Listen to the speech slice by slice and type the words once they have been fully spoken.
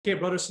Okay,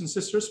 brothers and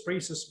sisters,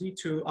 praises be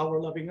to our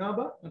loving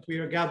Abba, that we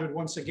are gathered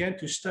once again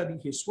to study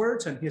his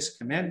words and his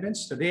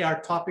commandments. Today,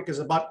 our topic is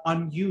about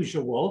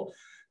unusual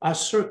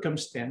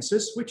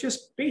circumstances, which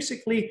is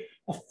basically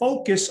a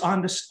focus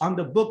on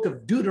the book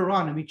of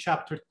Deuteronomy,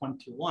 chapter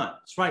 21.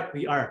 That's right,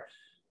 we are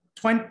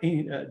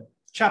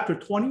chapter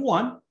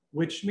 21,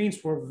 which means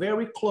we're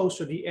very close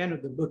to the end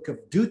of the book of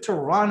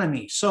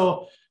Deuteronomy.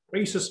 So,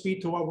 praises be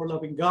to our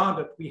loving God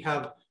that we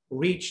have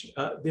reached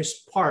this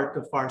part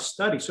of our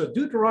study. So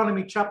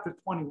Deuteronomy chapter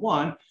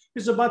 21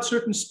 is about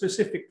certain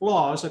specific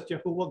laws that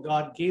Yahuwah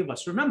God gave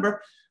us.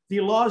 Remember,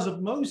 the laws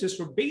of Moses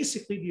were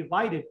basically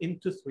divided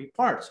into three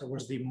parts. There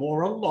was the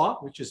moral law,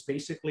 which is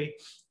basically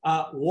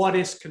what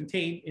is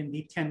contained in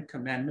the 10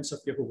 commandments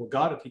of Yahuwah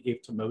God that he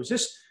gave to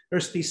Moses.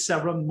 There's the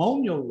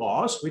ceremonial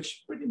laws,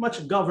 which pretty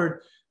much governed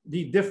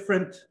the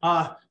different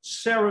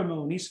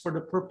ceremonies for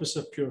the purpose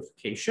of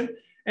purification.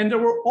 And there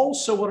were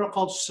also what are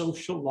called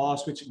social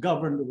laws, which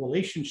govern the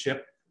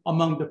relationship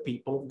among the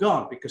people of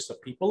God, because the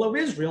people of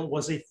Israel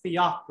was a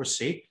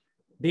theocracy.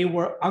 They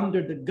were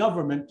under the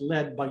government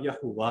led by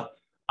Yahuwah,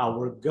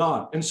 our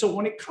God. And so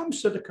when it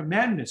comes to the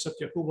commandments that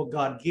Yahuwah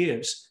God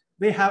gives,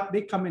 they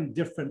come in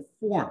different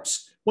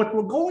forms. What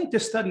we're going to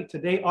study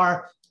today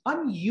are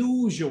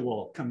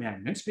unusual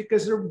commandments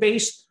because they're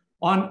based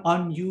on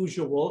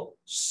unusual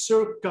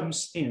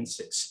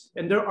circumstances.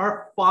 And there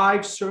are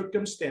 5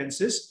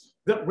 circumstances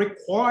that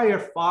require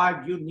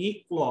 5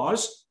 unique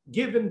laws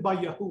given by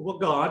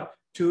Yahuwah God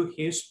to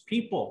his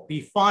people.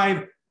 The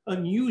 5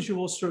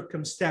 unusual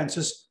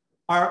circumstances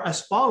are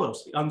as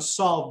follows: the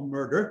unsolved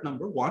murder,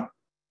 number 1,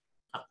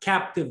 a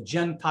captive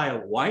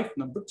Gentile wife,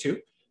 number 2,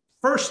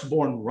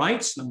 firstborn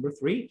rights, number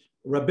 3,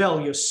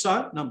 rebellious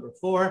son, number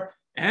 4,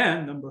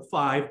 and number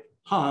 5,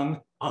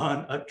 hung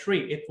on a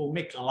tree. It will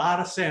make a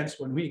lot of sense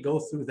when we go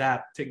through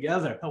that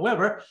together.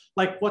 However,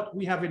 like what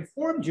we have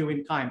informed you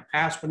in time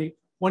past,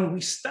 when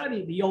we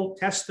study the Old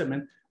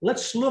Testament,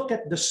 let's look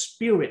at the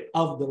spirit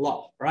of the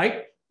law,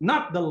 right?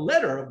 Not the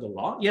letter of the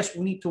law. Yes,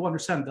 we need to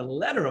understand the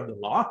letter of the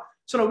law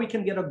so that we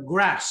can get a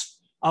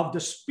grasp of the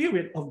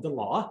spirit of the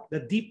law,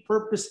 the deep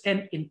purpose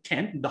and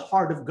intent, the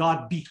heart of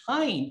God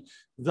behind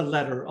the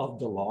letter of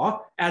the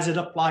law as it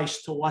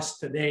applies to us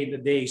today in the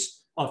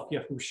days of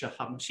Yahushua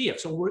HaMashiach.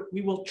 So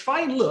we will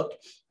try and look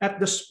at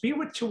the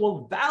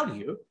spiritual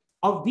value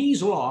of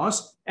these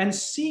laws and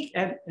seek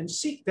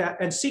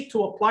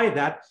to apply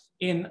that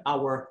in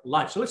our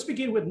life. So let's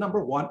begin with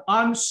number 1,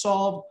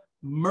 unsolved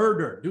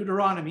murder.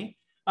 Deuteronomy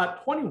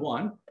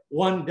 21,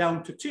 1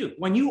 down to 2.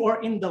 When you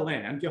are in the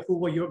land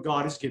Yahuwah your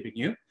God is giving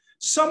you,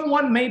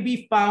 someone may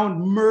be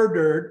found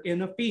murdered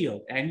in a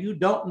field, and you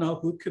don't know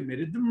who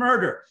committed the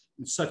murder.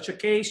 In such a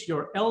case,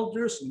 your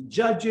elders and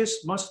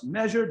judges must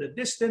measure the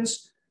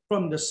distance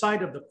from the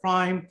site of the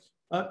crime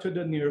to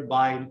the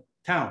nearby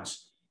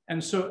towns.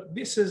 And so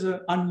this is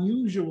an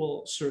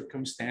unusual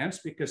circumstance,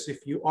 because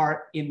if you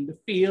are in the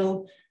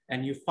field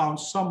and you found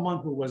someone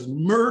who was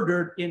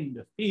murdered in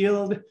the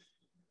field,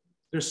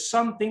 there's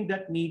something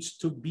that needs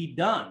to be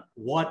done.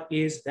 What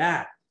is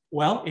that?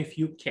 Well, if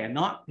you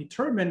cannot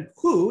determine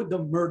who the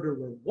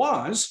murderer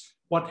was,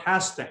 what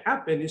has to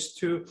happen is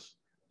to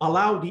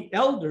allow the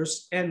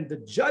elders and the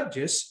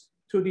judges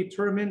to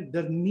determine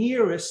the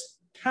nearest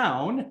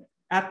town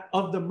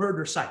of the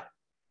murder site,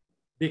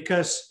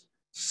 because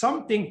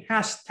something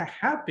has to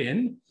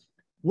happen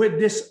with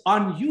this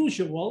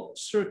unusual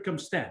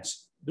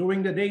circumstance.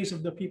 During the days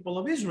of the people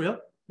of Israel,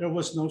 there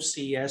was no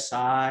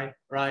CSI,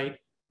 right?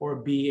 Or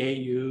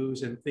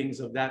BAUs and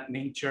things of that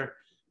nature.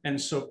 And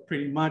so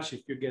pretty much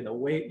if you get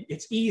away,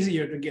 it's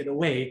easier to get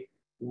away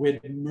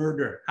with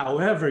murder.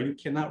 However, you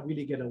cannot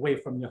really get away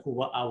from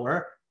Yahuwah,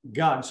 our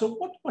God. So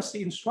what was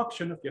the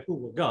instruction of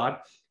Yahuwah God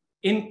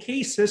in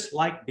cases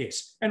like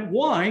this? And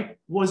why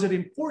was it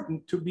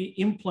important to be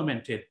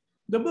implemented?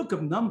 The book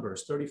of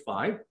Numbers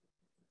 35,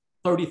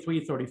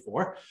 33,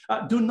 34,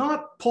 do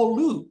not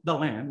pollute the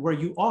land where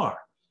you are.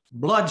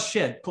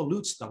 Bloodshed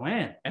pollutes the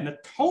land, and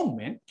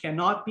atonement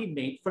cannot be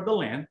made for the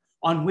land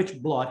on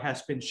which blood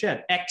has been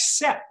shed,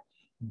 except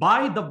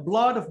by the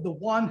blood of the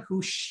one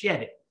who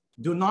shed it.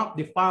 Do not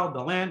defile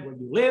the land where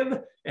you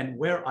live and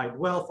where I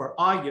dwell, for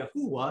I,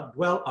 Yahuwah,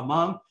 dwell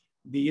among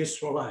the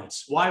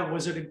Israelites. Why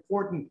was it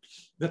important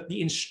that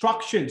the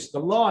instructions, the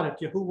law that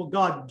Yahuwah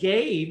God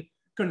gave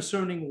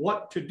concerning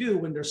what to do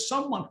when there's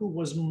someone who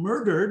was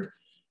murdered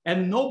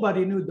and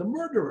nobody knew the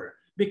murderer?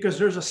 Because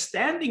there's a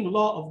standing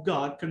law of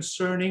God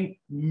concerning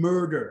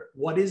murder.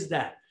 What is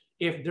that?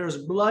 If there's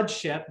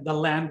bloodshed, the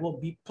land will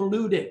be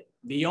polluted.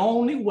 The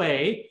only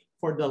way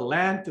for the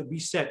land to be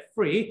set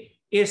free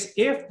is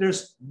if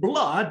there's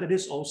blood that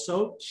is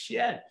also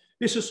shed.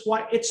 This is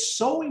why it's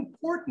so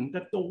important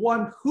that the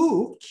one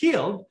who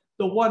killed,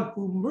 the one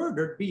who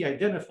murdered, be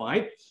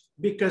identified,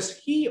 because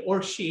he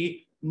or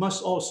she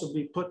must also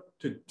be put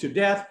to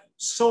death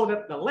so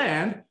that the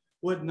land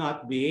would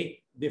not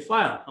be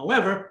defiled.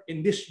 However,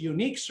 in this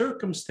unique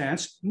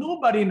circumstance,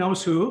 nobody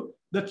knows who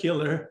the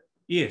killer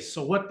is.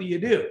 So what do you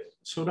do?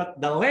 So that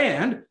the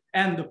land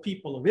and the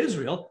people of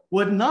Israel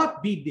would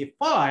not be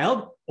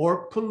defiled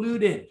or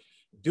polluted.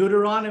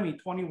 Deuteronomy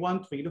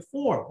 21,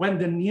 3-4. When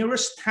the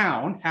nearest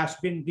town has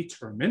been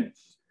determined,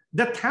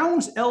 the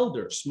town's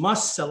elders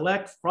must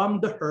select from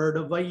the herd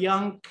of a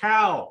young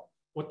cow.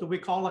 What do we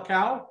call a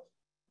cow?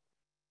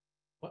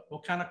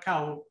 What kind of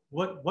cow?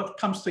 What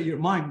comes to your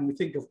mind when we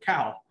think of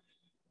cow?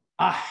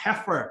 A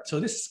heifer. So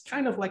this is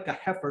kind of like a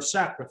heifer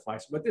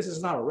sacrifice, but this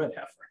is not a red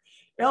heifer.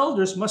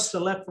 Elders must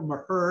select from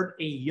a herd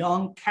a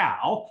young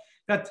cow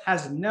that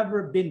has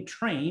never been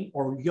trained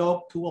or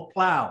yoked to a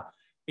plow.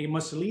 They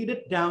must lead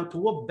it down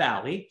to a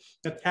valley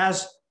that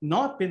has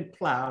not been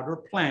plowed or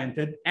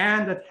planted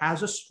and that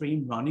has a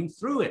stream running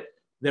through it.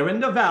 There in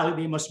the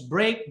valley, they must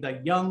break the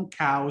young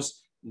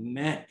cow's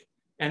neck.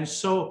 And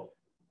so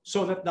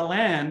that the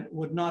land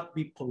would not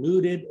be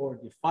polluted or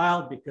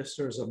defiled because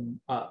there's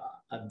a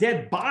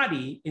dead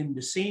body in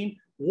the scene.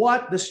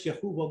 What does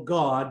Yahuwah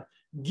God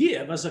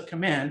give as a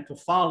command to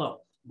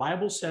follow?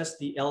 Bible says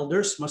the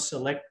elders must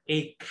select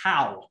a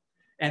cow,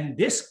 and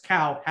this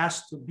cow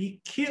has to be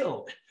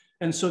killed.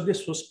 And so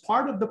this was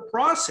part of the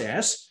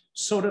process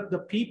so that the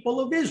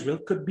people of Israel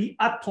could be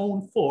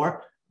atoned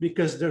for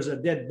because there's a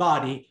dead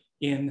body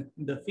in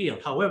the field.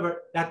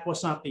 However, that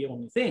was not the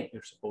only thing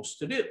they're supposed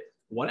to do.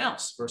 What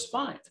else? Verse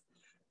 5.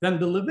 Then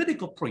the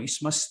Levitical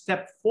priest must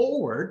step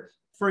forward,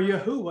 for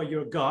Yahuwah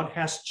your God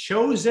has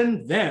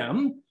chosen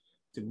them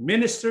to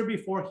minister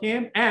before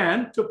him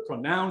and to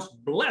pronounce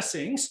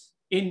blessings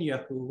in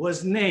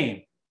Yahuwah's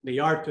name. They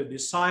are to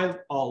decide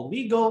all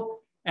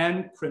legal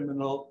and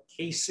criminal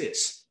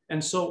cases.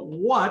 And so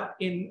what,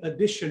 in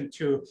addition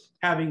to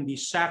having the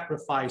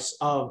sacrifice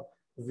of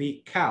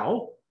the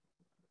cow,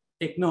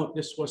 take note,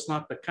 this was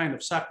not the kind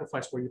of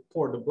sacrifice where you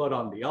pour the blood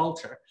on the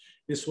altar.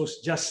 This was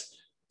just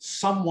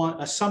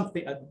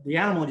the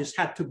animal just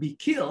had to be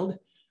killed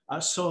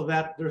so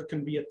that there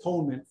can be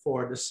atonement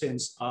for the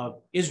sins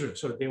of Israel,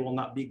 so that they will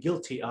not be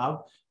guilty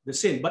of the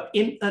sin. But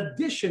in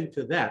addition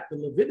to that, the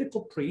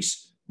Levitical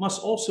priest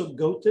must also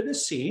go to the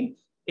scene,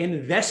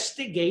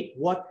 investigate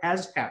what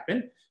has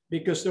happened,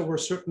 because there were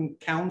certain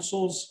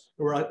councils,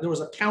 there was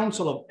a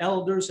council of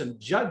elders and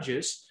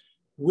judges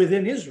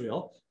within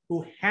Israel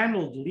who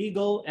handled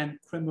legal and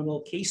criminal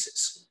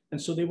cases.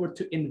 And so they were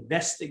to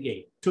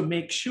investigate to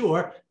make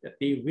sure that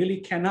they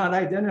really cannot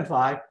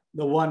identify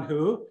the one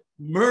who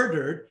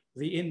murdered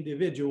the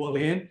individual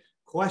in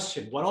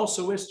question. What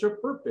also is their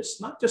purpose?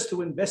 Not just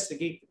to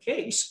investigate the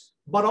case,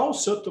 but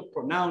also to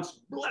pronounce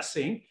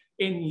blessing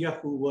in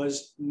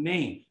Yahuwah's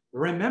name.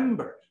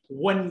 Remember,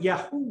 when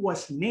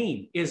Yahuwah's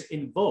name is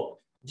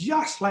invoked,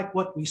 just like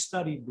what we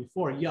studied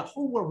before,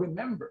 Yahuwah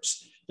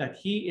remembers that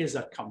he is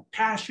a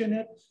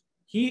compassionate,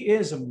 he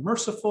is a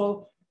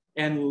merciful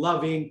and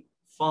loving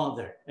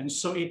Father. And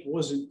so it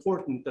was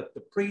important that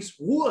the priest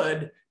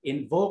would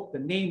invoke the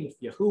name of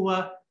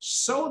Yahuwah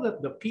so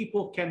that the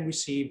people can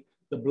receive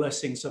the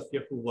blessings of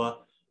Yahuwah,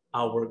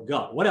 our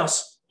God. What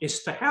else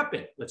is to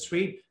happen? Let's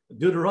read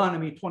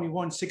Deuteronomy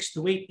 21,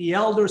 6-8. The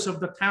elders of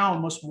the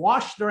town must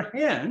wash their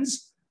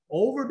hands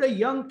over the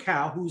young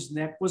cow whose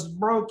neck was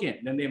broken.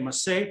 Then they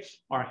must say,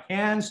 our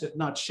hands did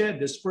not shed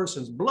this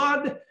person's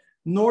blood,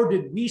 nor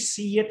did we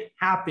see it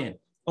happen.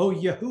 O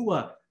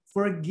Yahuwah,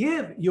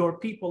 forgive your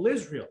people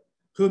Israel,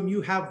 whom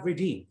you have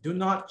redeemed. Do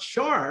not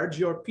charge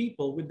your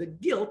people with the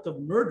guilt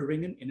of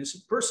murdering an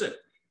innocent person.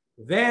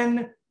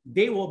 Then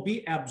they will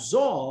be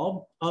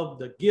absolved of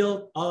the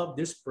guilt of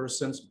this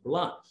person's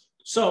blood.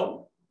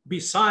 So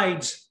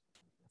besides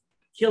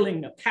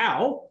killing a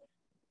cow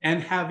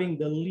and having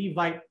the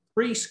Levite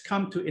priest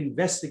come to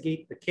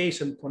investigate the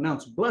case and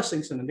pronounce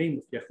blessings in the name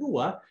of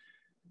Yahuwah,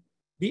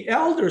 the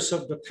elders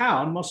of the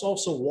town must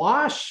also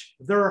wash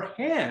their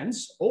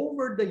hands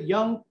over the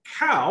young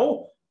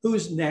cow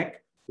whose neck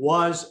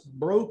was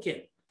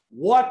broken.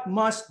 What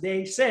must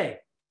they say?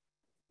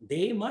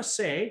 They must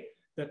say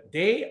that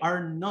they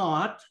are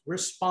not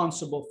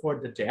responsible for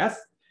the death,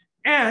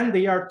 and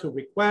they are to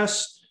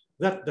request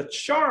that the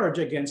charge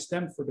against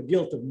them for the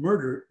guilt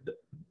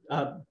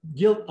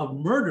of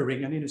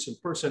murdering an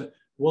innocent person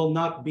will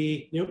not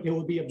be, it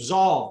will be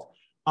absolved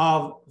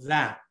of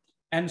that.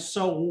 And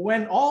so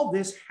when all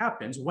this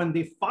happens, when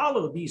they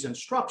follow these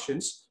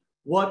instructions,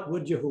 what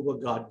would Yahuwah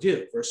God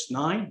do? Verse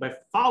 9, by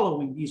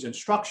following these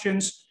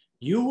instructions,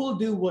 you will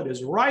do what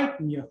is right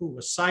in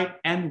Yahuwah's sight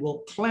and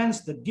will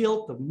cleanse the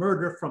guilt of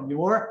murder from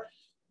your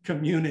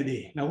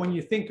community. Now, when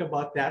you think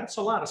about that, it's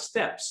a lot of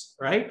steps,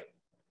 right?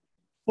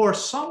 For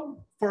someone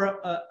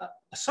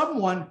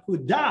who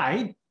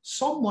died,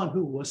 someone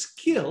who was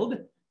killed,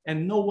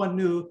 and no one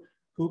knew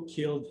who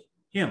killed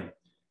him.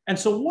 And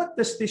so what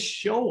does this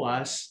show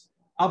us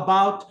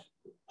about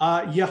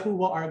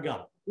Yahuwah our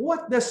God?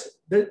 What does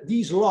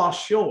these laws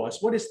show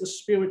us? What is the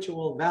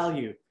spiritual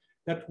value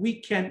that we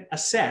can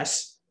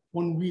assess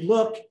when we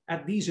look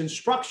at these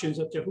instructions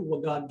that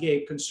Yahuwah God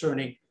gave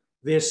concerning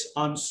this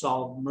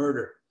unsolved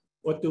murder?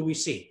 What do we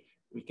see?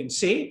 We can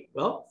see,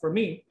 well, for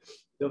me,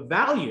 the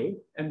value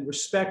and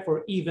respect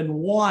for even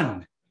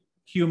one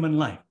human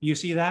life. Do you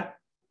see that?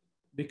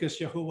 Because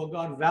Yahuwah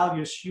God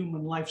values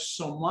human life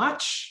so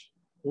much,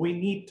 we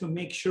need to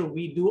make sure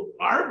we do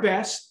our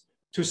best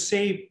to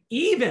save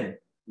even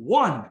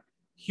one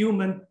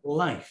human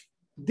life.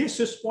 This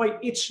is why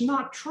it's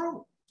not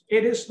true.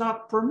 It is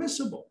not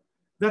permissible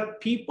that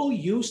people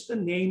use the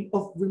name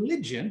of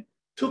religion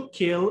to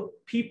kill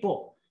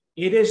people.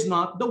 It is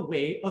not the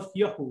way of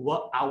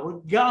Yahuwah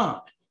our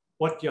God.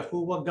 What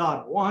Yahuwah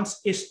God wants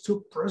is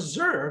to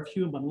preserve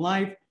human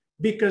life,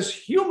 because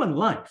human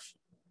life,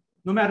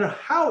 no matter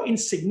how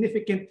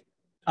insignificant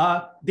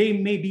they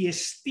may be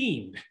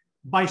esteemed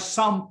by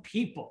some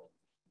people,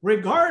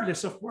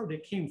 regardless of where they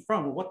came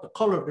from or what the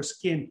color of their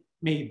skin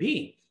may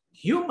be,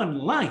 human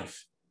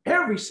life,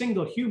 every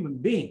single human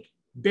being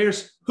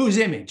bears whose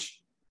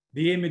image?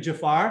 The image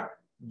of our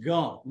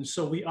God. And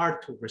so we are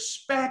to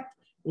respect,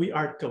 we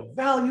are to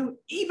value,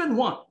 even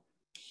one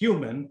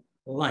human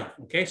life.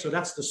 Okay, so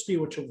that's the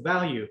spiritual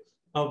value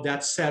of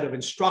that set of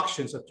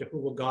instructions that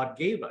Yahuwah God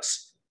gave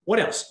us. What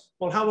else?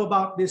 Well, how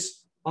about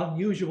this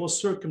unusual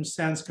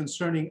circumstance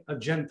concerning a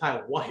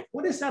Gentile wife?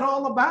 What is that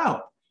all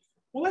about?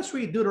 Well, let's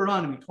read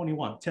Deuteronomy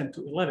 21, 10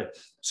 to 11.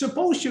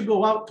 Suppose you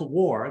go out to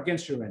war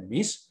against your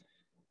enemies,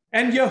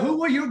 and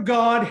Yahuwah your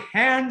God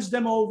hands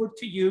them over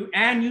to you,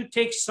 and you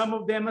take some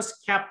of them as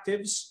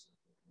captives.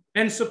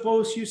 And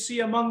suppose you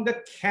see among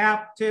the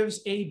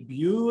captives a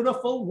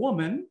beautiful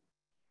woman,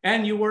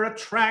 and you were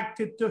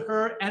attracted to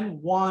her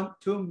and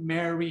want to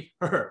marry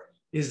her.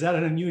 Is that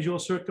an unusual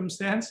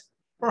circumstance?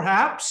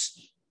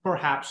 Perhaps,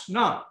 perhaps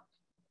not.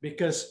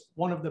 Because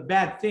one of the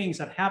bad things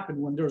that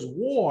happen when there's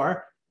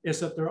war is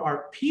that there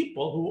are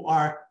people who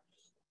are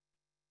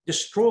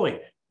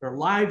destroyed. Their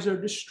lives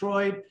are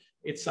destroyed.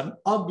 It's an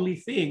ugly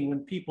thing when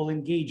people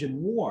engage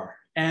in war.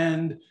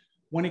 And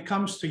when it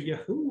comes to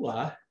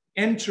Yahuwah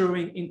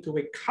entering into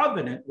a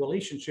covenant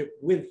relationship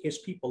with his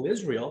people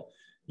Israel,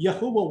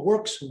 Yahuwah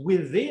works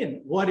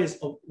within what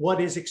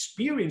is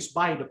experienced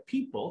by the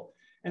people.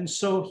 And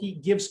so he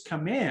gives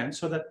commands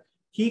so that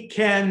he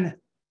can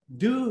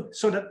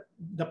so that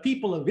the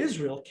people of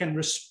Israel can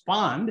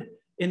respond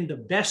in the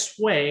best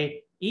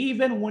way,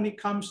 even when it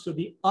comes to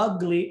the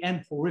ugly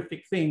and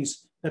horrific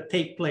things that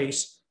take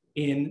place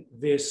in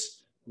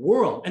this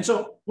world. And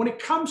so when it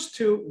comes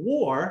to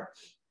war,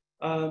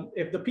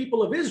 if the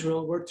people of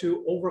Israel were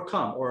to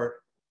overcome or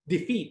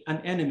defeat an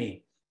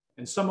enemy,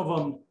 and some of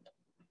them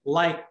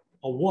like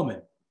a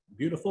woman,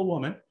 beautiful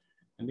woman,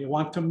 and they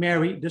want to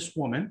marry this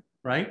woman,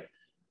 right?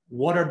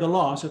 What are the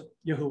laws that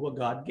Yahuwah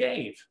God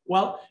gave?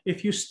 Well,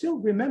 if you still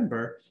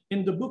remember,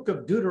 in the book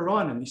of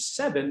Deuteronomy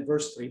 7,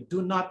 verse 3,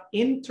 do not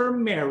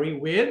intermarry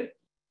with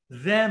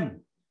them.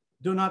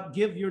 Do not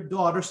give your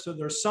daughters to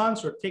their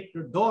sons or take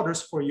your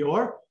daughters for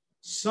your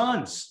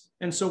sons.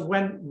 And so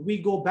when we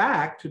go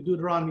back to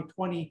Deuteronomy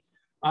 20,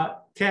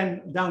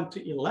 10 down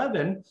to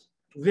 11,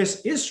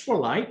 this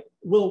Israelite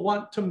will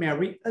want to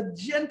marry a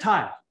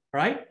Gentile,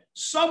 right?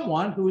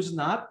 Someone who is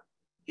not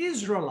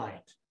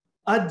Israelite,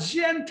 a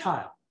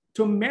Gentile,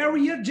 to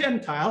marry a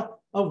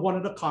Gentile of one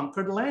of the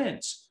conquered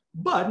lands.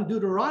 But in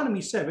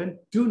Deuteronomy 7,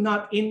 do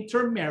not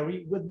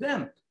intermarry with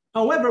them.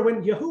 However,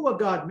 when Yahuwah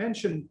God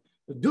mentioned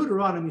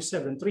Deuteronomy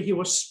 7:3, he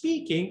was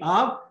speaking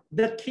of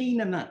the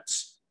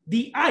Canaanites,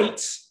 the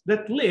ites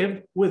that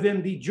lived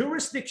within the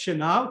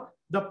jurisdiction of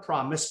the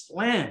promised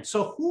land.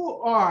 So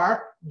who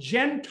are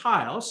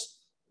Gentiles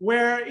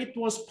where it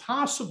was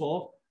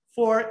possible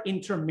for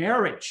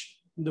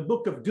intermarriage? In the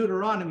book of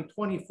Deuteronomy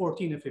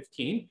 20:14 and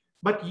 15,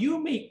 but you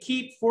may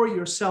keep for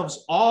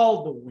yourselves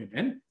all the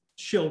women,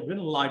 children,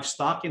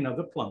 livestock, and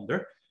other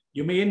plunder.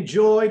 You may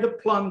enjoy the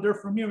plunder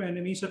from your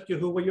enemies that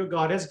Yahuwah your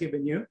God has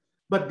given you.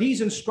 But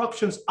these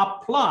instructions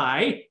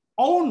apply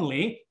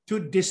only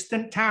to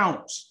distant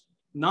towns,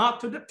 not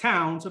to the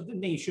towns of the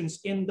nations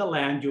in the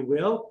land you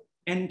will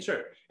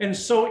enter. And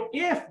so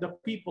if the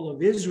people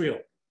of Israel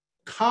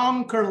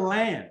conquer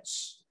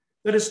lands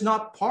that is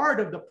not part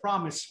of the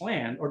promised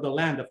land or the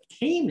land of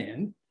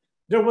Canaan,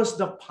 there was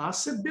the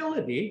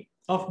possibility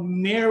of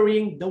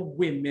marrying the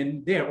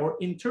women there or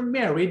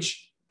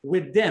intermarriage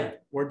with them.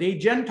 Were they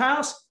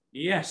Gentiles?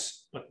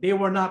 Yes, but they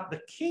were not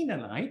the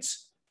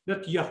Canaanites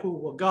that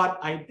Yahuwah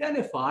God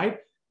identified,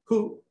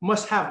 who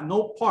must have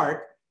no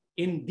part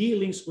in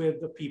dealings with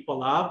the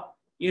people of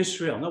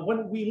Israel. Now,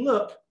 when we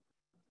look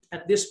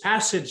at this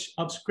passage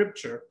of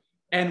scripture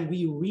and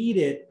we read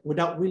it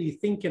without really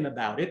thinking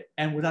about it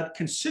and without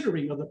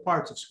considering other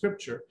parts of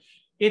scripture,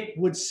 it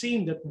would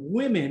seem that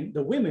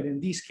the women in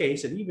these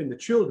cases, and even the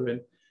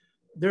children,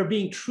 they're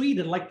being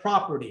treated like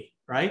property,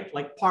 right?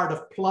 Like part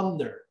of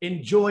plunder.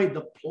 Enjoy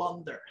the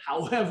plunder.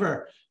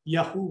 However,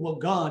 Yahuwah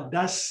God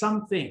does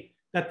something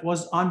that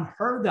was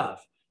unheard of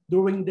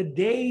during the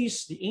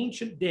days, the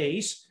ancient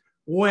days,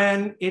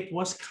 when it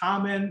was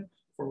common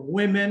for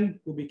women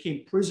who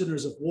became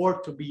prisoners of war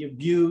to be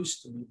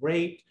abused, to be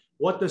raped.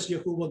 What does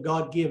Yahuwah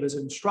God give as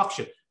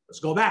instruction? Let's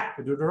go back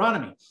to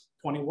Deuteronomy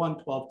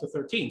 21:12 to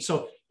 13.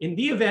 So in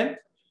the event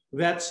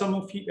that some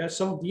of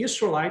the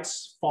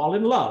Israelites fall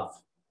in love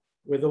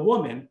with a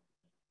woman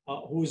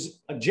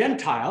who's a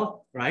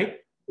Gentile, right?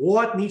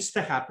 What needs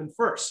to happen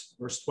first?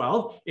 Verse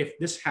 12, if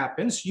this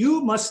happens,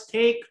 you must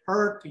take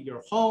her to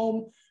your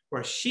home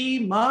where she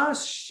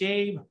must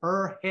shave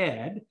her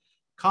head,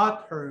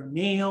 cut her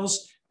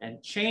nails,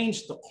 and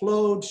change the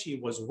clothes she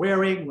was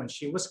wearing when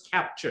she was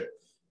captured.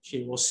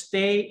 She will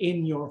stay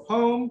in your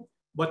home,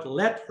 but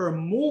let her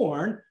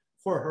mourn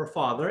for her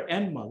father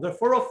and mother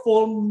for a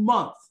full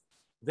month.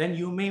 Then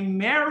you may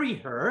marry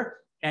her,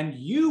 and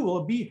you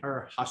will be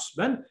her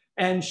husband,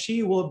 and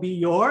she will be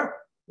your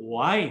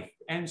wife.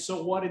 And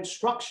so what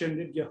instruction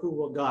did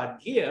Yahuwah God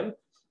give?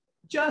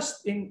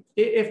 Just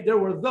if there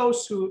were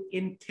those who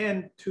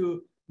intend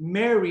to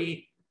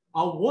marry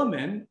a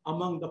woman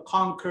among the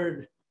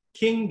conquered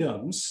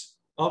kingdoms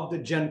of the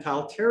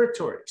Gentile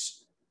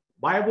territories,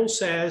 Bible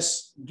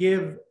says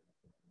give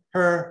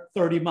her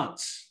 30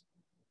 months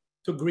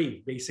to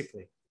grieve,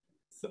 basically.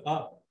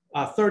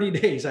 30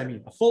 days, I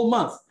mean, a full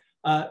month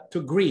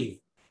to grieve,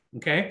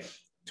 okay?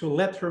 To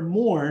let her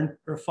mourn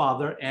her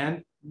father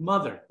and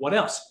mother. What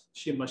else?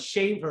 She must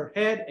shave her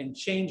head and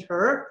change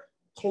her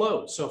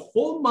clothes. So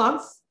full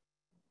month,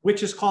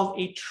 which is called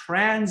a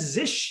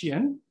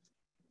transition,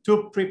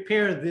 to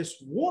prepare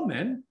this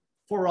woman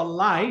for a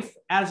life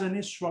as an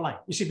Israelite.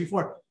 You see,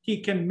 before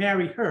he can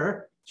marry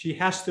her, she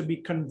has to be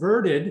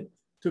converted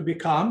to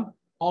become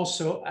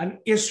also an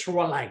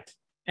Israelite.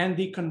 And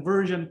the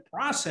conversion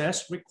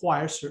process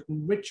requires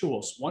certain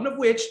rituals, one of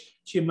which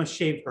she must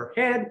shave her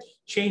head,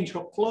 change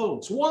her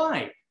clothes.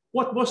 Why?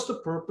 What was the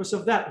purpose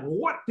of that?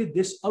 What did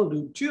this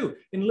allude to?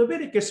 In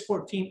Leviticus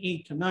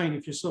 14:8-9,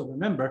 if you still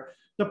remember,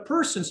 the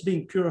persons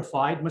being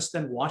purified must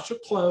then wash their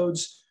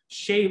clothes,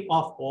 shave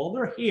off all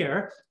their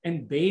hair,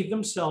 and bathe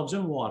themselves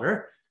in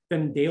water.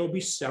 Then they'll be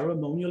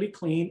ceremonially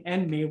clean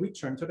and may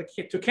return to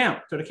the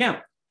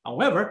camp.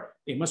 However,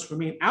 they must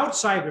remain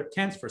outside their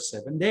tents for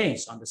 7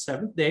 days. On the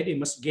seventh day,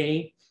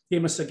 they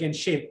must again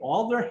shave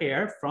all their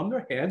hair from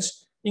their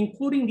heads,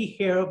 including the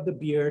hair of the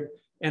beard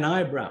and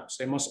eyebrows.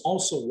 They must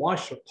also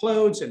wash their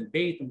clothes and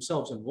bathe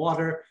themselves in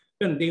water.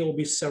 Then they will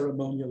be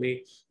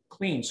ceremonially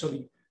clean. So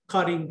the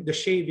cutting, the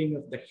shaving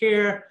of the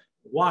hair,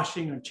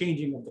 washing and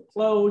changing of the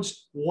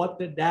clothes, what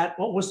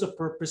was the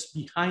purpose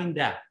behind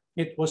that?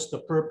 It was the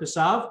purpose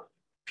of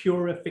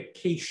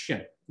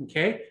purification,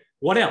 okay?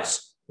 What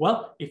else?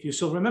 Well, if you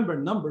still remember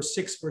Numbers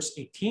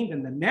 6:18,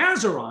 then the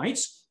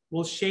Nazarites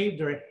will shave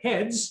their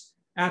heads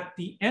at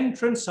the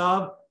entrance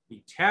of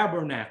the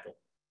tabernacle.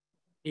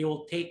 They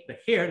will take the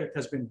hair that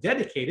has been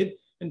dedicated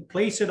and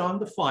place it on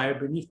the fire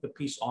beneath the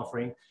peace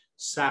offering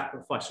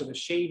sacrifice. So the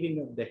shaving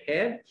of the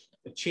head,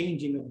 the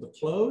changing of the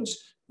clothes,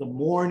 the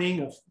mourning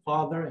of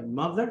father and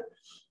mother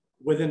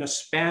within a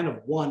span of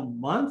 1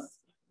 month.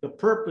 The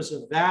purpose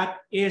of that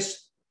is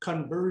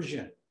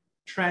conversion,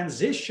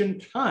 transition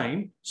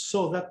time,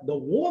 so that the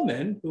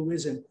woman who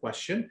is in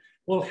question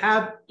will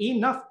have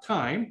enough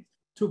time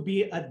to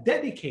be a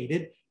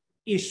dedicated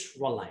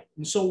Israelite.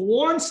 And so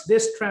once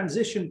this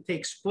transition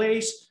takes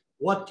place,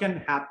 what can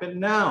happen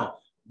now?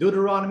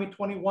 Deuteronomy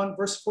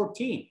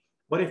 21:14.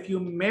 But if you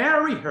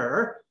marry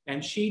her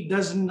and she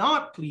does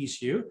not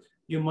please you,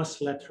 you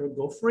must let her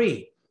go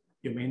free.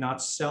 You may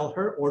not sell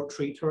her or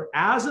treat her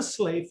as a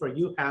slave, for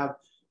you have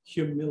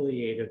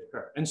humiliated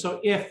her. And so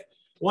if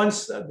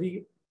once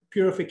the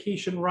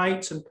purification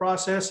rites and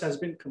process has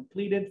been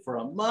completed for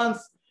a month,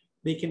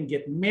 they can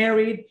get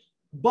married.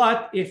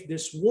 But if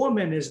this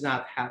woman is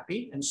not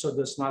happy and so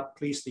does not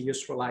please the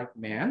Israelite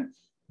man,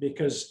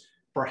 because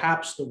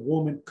perhaps the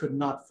woman could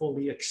not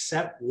fully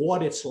accept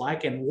what it's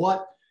like and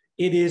what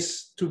it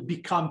is to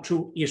become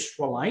true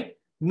Israelite,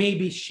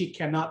 maybe she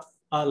cannot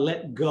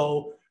let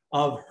go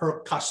of her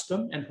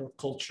custom and her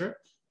culture.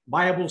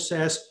 Bible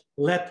says,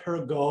 let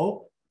her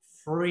go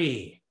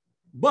free.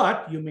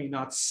 But you may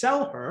not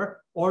sell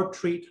her or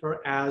treat her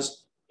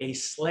as a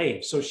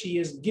slave. So she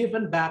is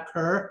given back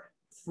her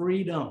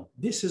freedom.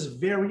 This is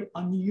very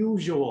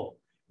unusual,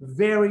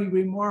 very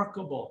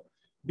remarkable,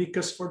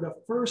 because for the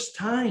first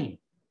time,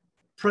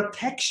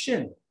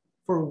 protection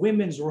for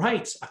women's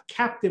rights, a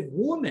captive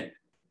woman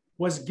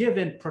was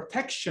given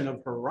protection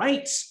of her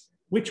rights,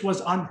 which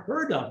was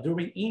unheard of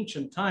during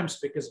ancient times,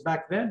 because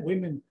back then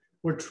women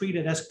were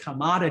treated as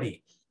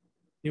commodity.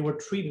 They were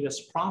treated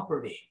as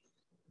property.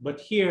 But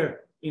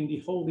here in the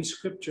Holy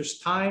Scriptures,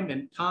 time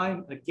and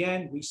time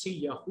again, we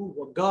see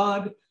Yahuwah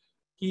God.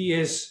 He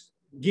is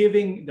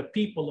giving the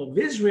people of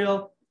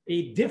Israel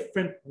a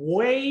different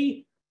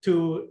way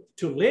to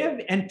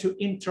live and to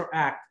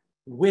interact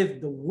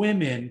with the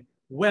women,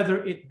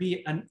 whether it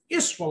be an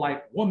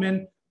Israelite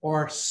woman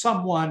or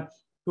someone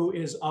who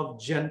is of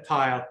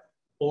Gentile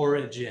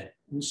origin.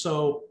 And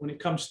so when it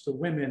comes to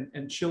women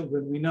and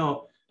children, we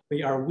know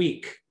they are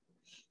weak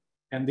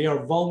and they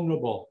are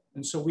vulnerable.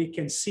 And so we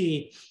can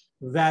see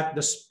that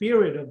the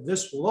spirit of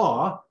this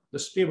law, the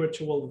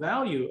spiritual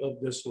value of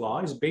this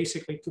law, is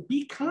basically to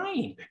be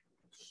kind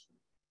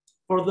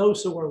for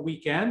those who are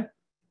weak and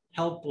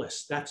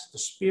helpless. That's the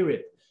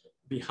spirit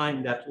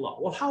behind that law.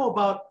 Well, how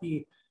about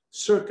the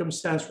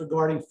circumstance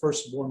regarding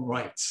firstborn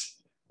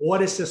rights?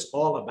 What is this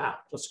all about?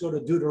 Let's go to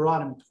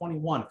Deuteronomy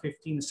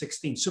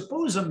 21:15-16.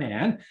 Suppose a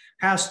man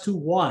has 2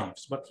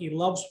 wives, but he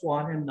loves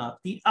one and not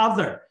the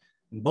other,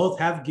 and both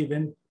have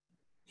given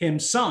him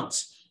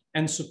sons.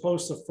 And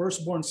suppose the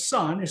firstborn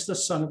son is the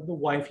son of the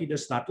wife he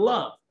does not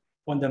love.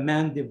 when the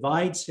man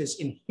divides his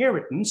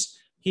inheritance,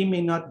 he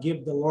may not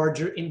give the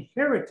larger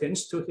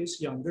inheritance to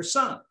his younger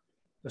son,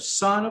 the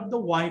son of the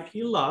wife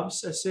he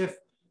loves, as if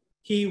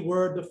he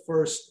were the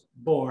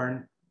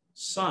firstborn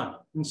son.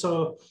 And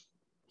so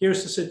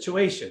here's the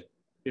situation.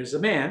 Here's a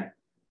man.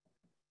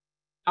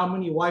 How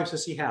many wives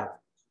does he have?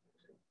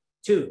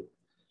 2.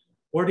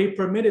 Were they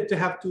permitted to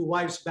have 2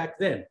 wives back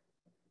then?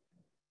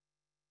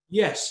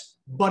 Yes,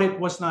 but it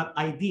was not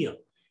ideal.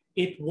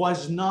 It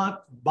was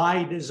not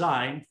by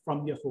design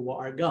from Yahuwah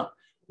our God.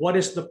 What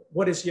is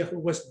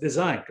Yahuwah's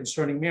design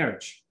concerning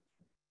marriage?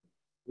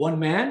 1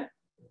 man,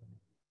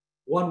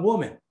 1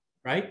 woman,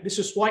 right? This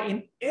is why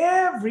in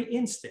every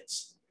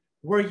instance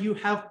where you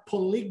have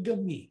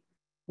polygamy,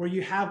 where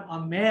you have a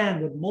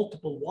man with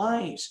multiple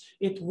wives,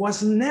 it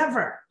was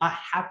never a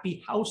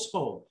happy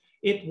household.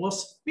 It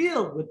was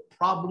filled with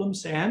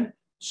problems and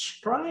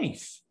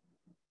strife.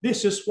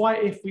 This is why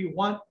if we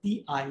want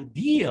the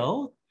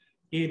ideal,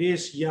 it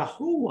is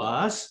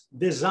Yahuwah's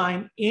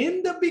design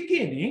in the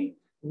beginning,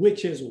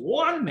 which is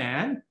 1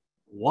 man,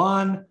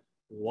 1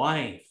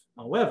 wife.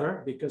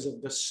 However, because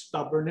of the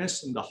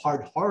stubbornness and the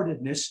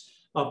hard-heartedness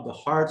of the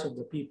hearts of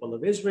the people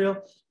of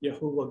Israel,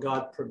 Yahuwah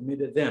God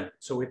permitted them.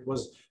 So it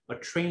was a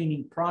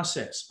training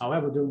process.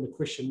 However, during the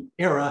Christian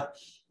era,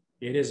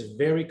 it is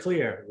very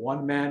clear,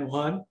 1 man,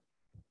 1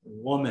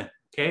 woman.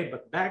 Okay,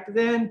 but back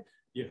then,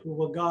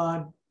 Yahuwah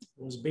God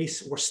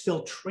were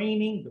still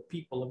training the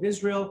people of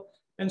Israel.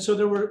 And so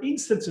there were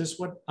instances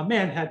when a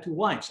man had 2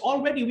 wives.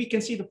 Already we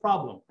can see the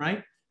problem,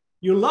 right?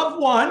 You love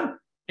one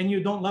and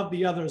you don't love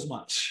the other as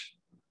much.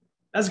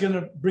 That's going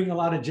to bring a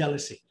lot of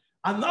jealousy.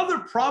 Another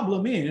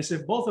problem is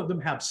if both of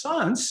them have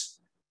sons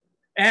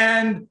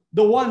and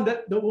the one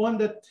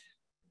that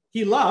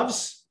he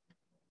loves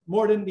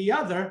more than the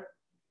other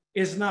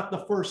is not the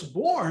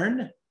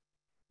firstborn,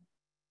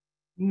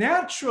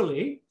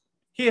 naturally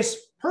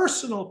his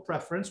personal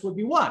preference would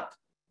be what?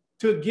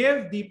 To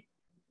give the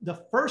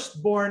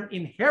firstborn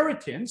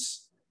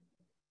inheritance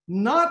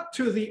not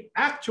to the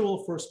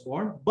actual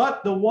firstborn,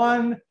 but the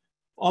one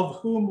of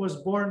whom was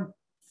born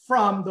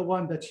from the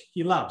one that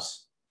he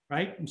loves,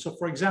 right? And so,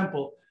 for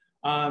example,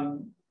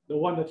 the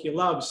one that he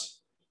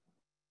loves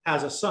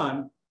has a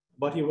son,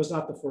 but he was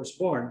not the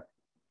firstborn.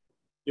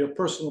 Your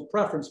personal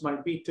preference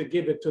might be to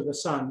give it to the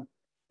son,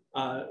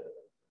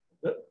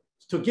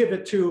 to give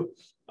it to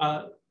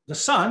the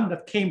son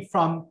that came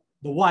from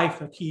the wife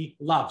that he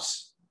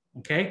loves,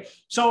 okay?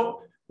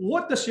 So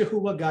what does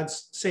Yahuwah God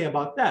say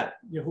about that?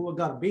 Yahuwah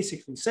God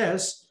basically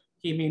says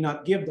he may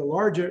not give the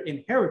larger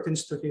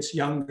inheritance to his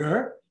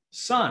younger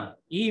son,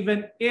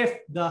 even if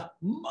the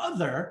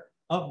mother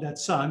of that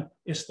son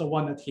is the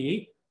one that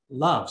he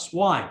loves.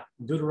 Why?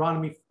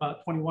 Deuteronomy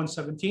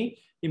 21:17,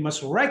 he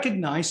must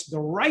recognize the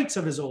rights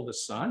of his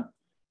oldest son,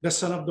 the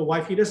son of the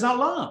wife he does not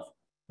love,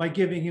 by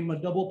giving him a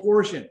double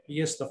portion. He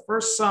is the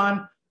first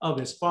son of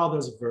his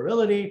father's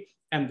virility,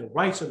 and the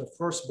rights of the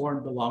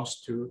firstborn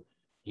belongs to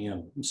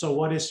him. And so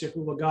what is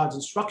Yahuwah God's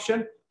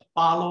instruction?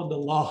 Follow the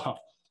law.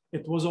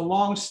 It was a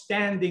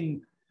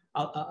long-standing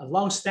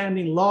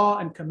law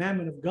and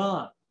commandment of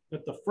God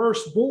that the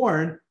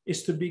firstborn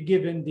is to be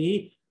given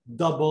the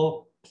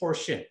double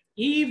portion.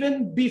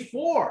 Even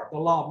before the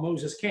law of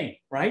Moses came,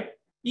 right?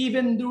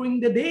 Even during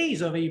the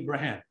days of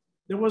Abraham,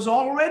 there was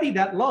already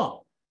that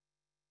law,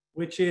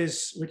 which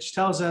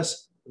tells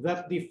us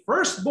that the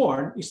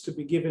firstborn is to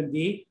be given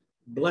the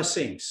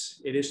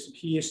blessings.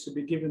 He is to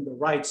be given the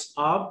rights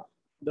of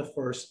the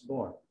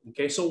firstborn.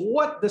 Okay, so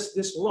what does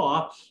this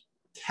law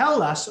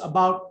tell us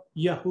about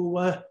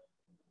Yahuwah,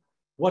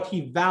 what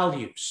he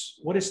values?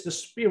 What is the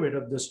spirit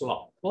of this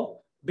law?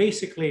 Well,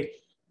 basically,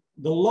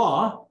 the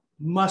law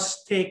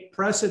must take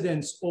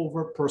precedence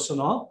over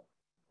personal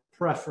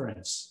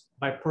preference.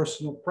 By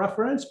personal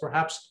preference,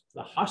 perhaps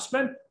the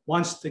husband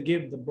wants to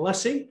give the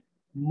blessing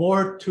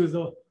more to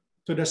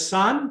the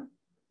son,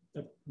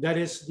 that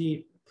is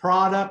the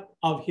product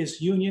of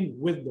his union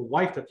with the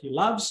wife that he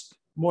loves,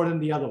 more than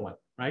the other one,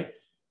 right?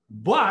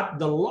 But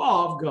the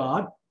law of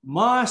God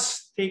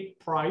must take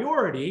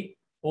priority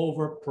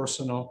over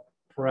personal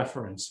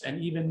preference.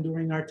 And even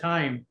during our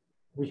time,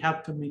 we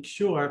have to make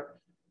sure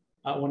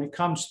when it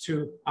comes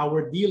to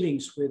our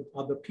dealings with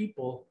other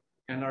people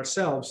and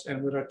ourselves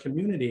and with our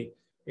community,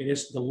 it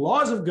is the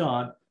laws of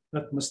God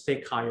that must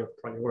take higher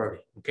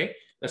priority. Okay,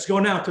 let's go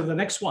now to the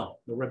next one,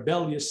 the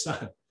rebellious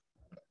son.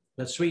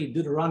 Let's read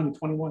Deuteronomy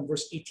 21,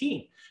 verse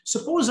 18.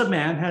 Suppose a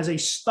man has a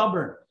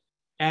stubborn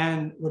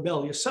and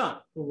rebellious son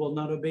who will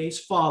not obey his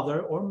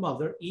father or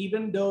mother,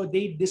 even though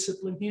they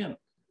discipline him.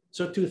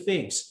 So 2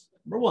 things.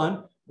 Number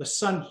 1, the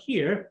son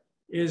here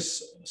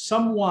is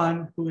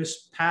someone who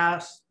is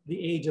past the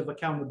age of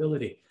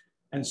accountability.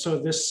 And so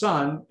this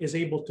son is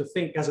able to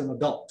think as an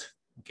adult.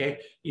 Okay,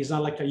 he's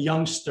not like a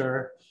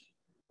youngster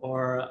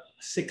or a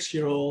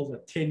 6-year-old, a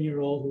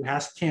 10-year-old who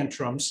has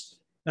tantrums.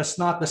 That's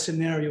not the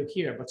scenario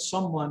here, but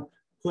someone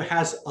who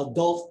has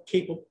adult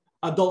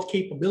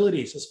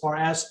capabilities as far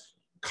as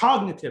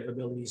cognitive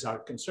abilities are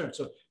concerned.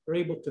 So they're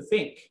able to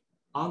think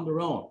on their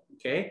own,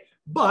 okay?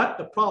 But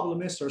the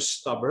problem is they're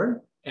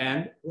stubborn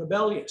and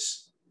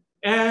rebellious.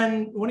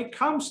 And when it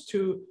comes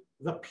to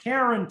the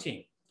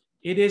parenting,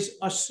 it is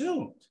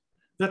assumed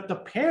that the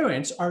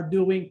parents are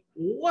doing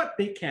what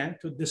they can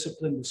to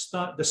discipline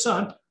the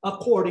son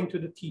according to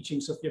the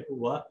teachings of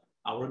Yahuwah,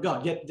 our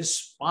God. Yet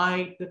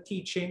despite the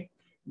teaching,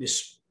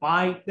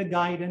 despite the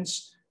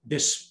guidance,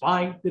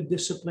 despite the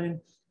discipline,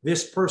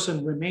 this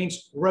person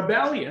remains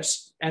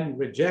rebellious and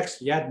rejects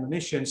the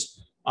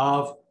admonitions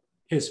of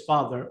his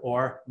father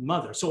or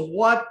mother. So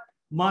what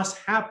must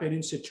happen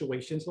in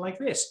situations like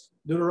this?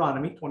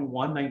 Deuteronomy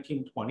 21,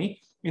 19, 20.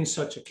 In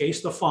such a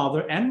case, the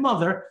father and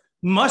mother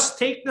must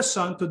take the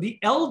son to the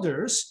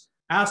elders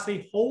as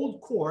they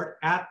hold court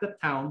at the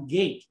town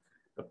gate.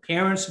 The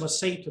parents must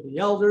say to the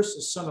elders,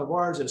 the son of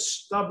ours is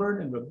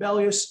stubborn and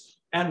rebellious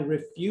and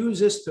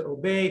refuses to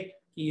obey.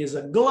 He is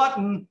a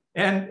glutton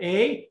and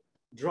a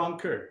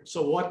drunkard.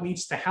 So what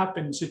needs to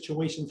happen in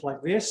situations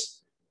like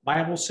this?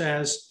 Bible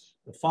says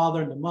the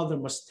father and the mother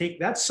must take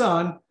that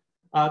son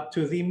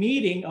to the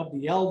meeting of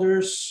the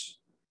elders,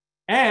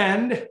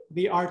 and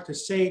they are to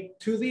say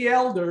to the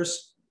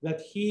elders that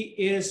he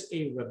is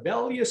a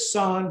rebellious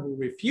son who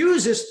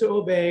refuses to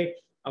obey,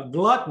 a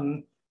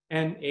glutton,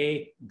 and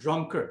a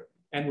drunkard.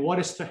 And what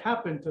is to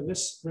happen to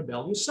this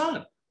rebellious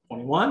son?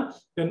 21,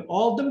 then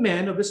all the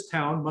men of his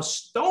town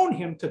must stone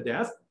him to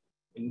death.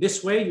 In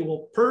this way, you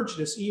will purge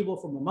this evil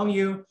from among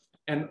you,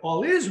 and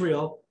all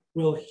Israel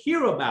will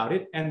hear about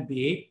it and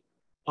be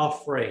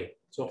afraid.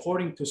 So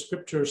according to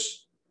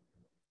scriptures,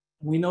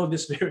 we know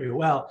this very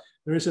well.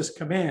 There is this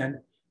command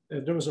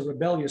that there was a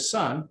rebellious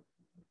son,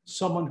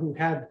 someone who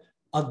had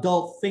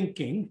adult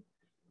thinking,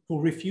 who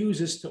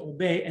refuses to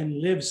obey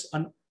and lives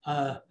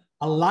a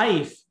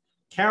life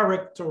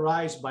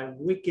characterized by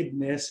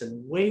wickedness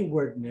and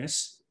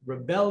waywardness,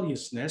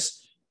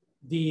 rebelliousness.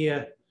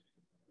 The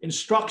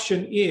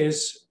instruction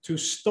is to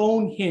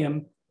stone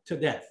him to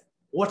death.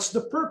 What's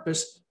the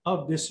purpose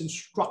of this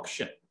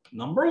instruction?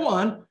 Number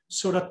one,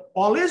 so that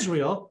all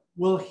Israel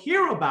will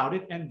hear about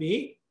it and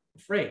be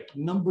afraid.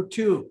 Number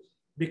two,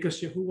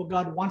 because Yahuwah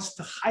God wants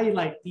to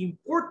highlight the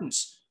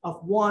importance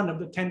of one of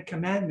the 10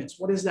 commandments.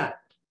 What is that?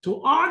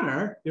 To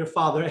honor your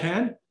father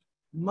and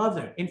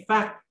mother. In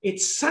fact,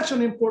 it's such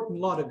an important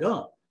law to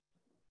God.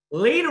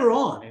 Later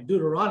on in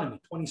Deuteronomy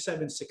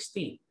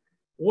 27:16,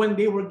 when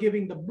they were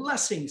giving the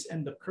blessings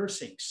and the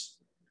cursings,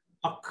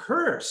 a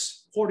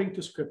curse, according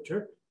to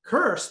scripture,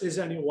 cursed is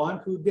anyone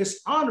who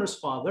dishonors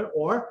father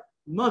or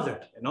mother.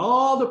 And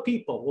all the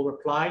people will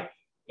reply,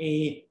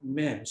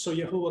 amen. So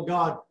Yahuwah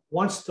God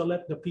wants to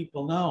let the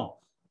people know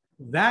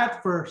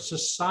that for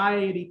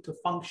society to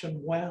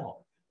function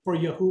well, for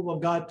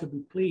Yahuwah God to be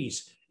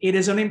pleased, it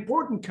is an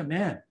important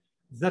command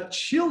that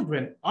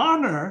children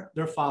honor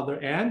their father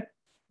and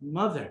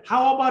mother.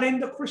 How about in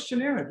the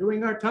Christian era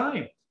during our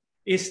time?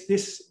 Is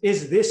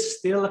this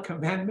still a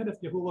commandment of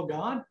Yahuwah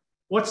God?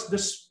 What's the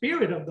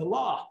spirit of the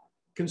law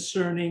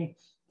concerning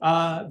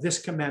this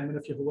commandment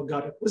of Yahuwah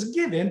God? It was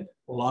given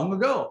long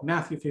ago.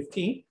 Matthew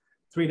 15,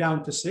 3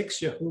 down to 6,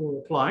 Yahuwah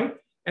replied,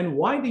 and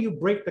why do you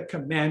break the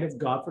command of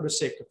God for the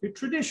sake of your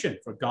tradition?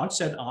 For God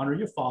said, honor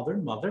your father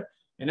and mother,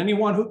 and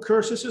anyone who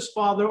curses his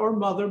father or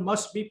mother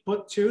must be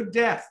put to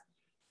death.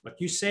 But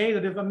you say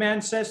that if a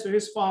man says to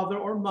his father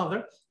or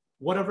mother,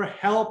 whatever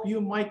help you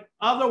might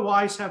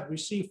otherwise have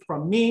received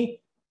from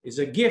me is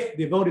a gift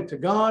devoted to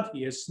God,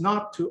 he is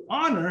not to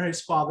honor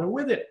his father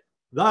with it.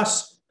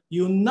 Thus,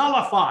 you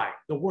nullify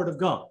the word of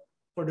God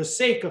for the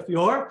sake of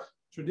your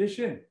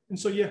tradition. And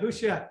so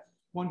Yahushua,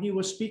 when he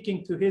was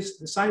speaking to his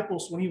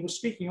disciples, when he was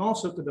speaking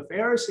also to the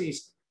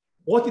Pharisees,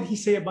 what did he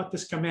say about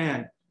this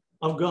command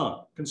of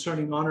God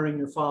concerning honoring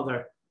your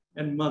father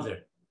and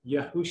mother?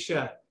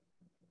 Yahushua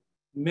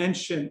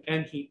mentioned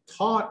and he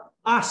taught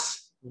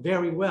us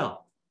very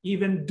well,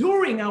 even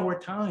during our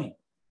time.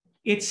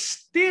 It's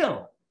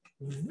still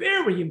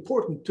very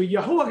important to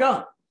Yahuwah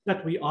God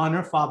that we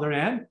honor father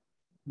and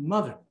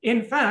mother.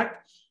 In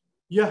fact,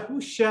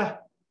 Yahushua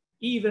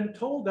even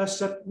told us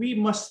that we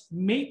must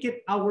make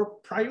it our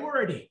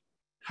priority.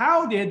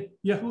 How did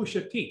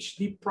Yahushua teach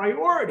the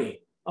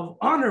priority of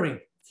honoring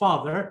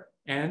father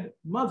and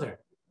mother?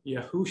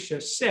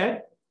 Yahushua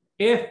said,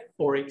 if,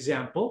 for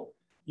example,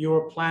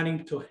 you're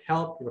planning to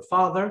help your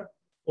father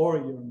or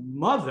your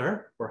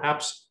mother,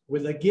 perhaps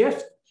with a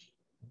gift,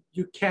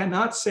 you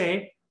cannot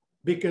say,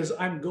 because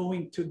I'm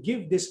going to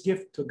give this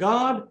gift to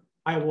God,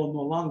 I will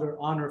no longer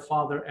honor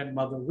father and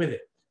mother with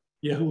it.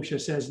 Yahushua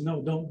says,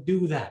 no, don't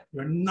do that.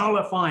 You're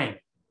nullifying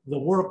the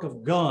work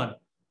of God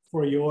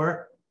for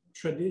your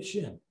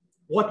tradition.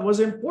 What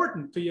was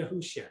important to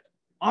Yahushua?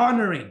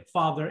 Honoring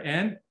father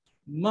and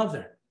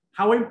mother.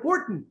 How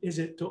important is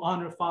it to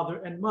honor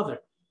father and mother?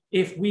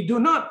 If we do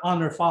not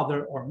honor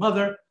father or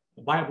mother,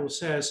 the Bible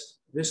says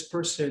this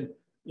person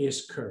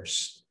is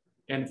cursed.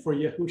 And for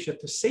Yahushua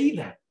to say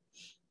that,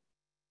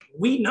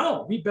 we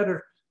know we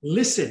better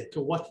listen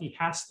to what he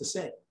has to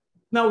say.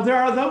 Now, there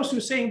are those who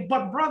say,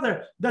 but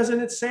brother, doesn't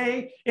it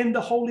say in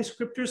the Holy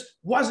Scriptures,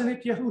 wasn't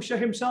it Yahushua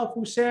himself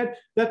who said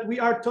that we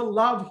are to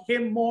love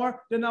him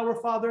more than our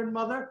father and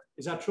mother?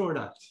 Is that true or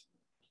not?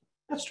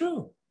 That's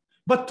true.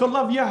 But to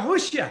love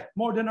Yahushua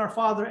more than our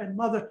father and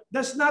mother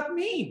does not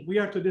mean we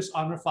are to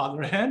dishonor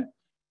father and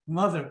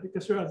mother,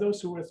 because there are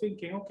those who are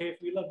thinking, okay,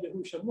 if we love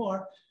Yahushua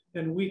more,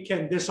 then we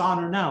can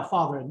dishonor now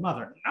father and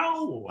mother.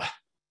 No.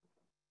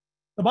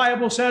 The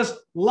Bible says,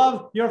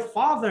 love your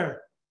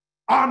father,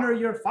 honor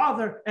your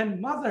father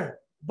and mother,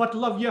 but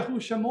love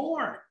Yahushua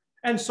more.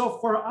 And so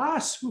for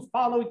us who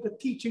follow the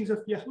teachings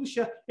of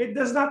Yahushua, it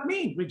does not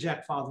mean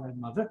reject father and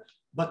mother,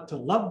 but to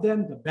love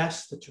them the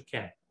best that you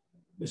can.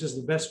 This is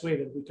the best way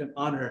that we can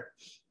honor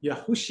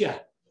Yahushua,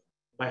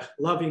 by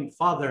loving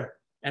father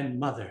and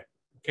mother.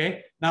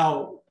 Okay?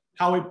 Now,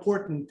 how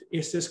important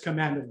is this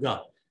command of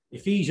God?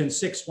 Ephesians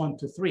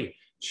 6:1-3.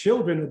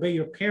 Children, obey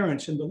your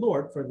parents in the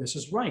Lord, for this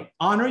is right.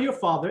 Honor your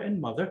father and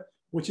mother,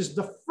 which is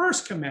the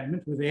first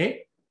commandment with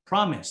a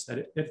promise that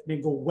it may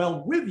go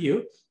well with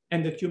you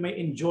and that you may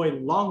enjoy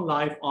long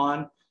life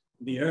on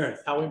the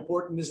earth. How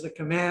important is the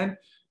command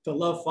to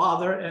love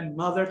father and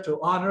mother, to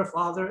honor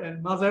father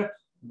and mother?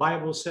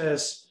 Bible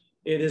says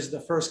it is the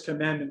first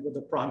commandment with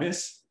a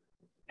promise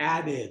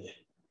added.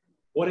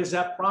 What is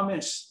that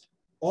promise?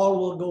 All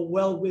will go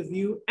well with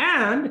you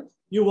and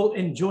you will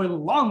enjoy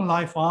long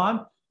life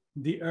on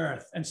the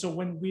earth. And so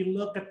when we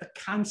look at the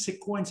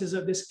consequences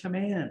of this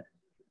command,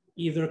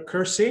 either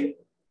cursing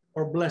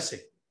or blessing.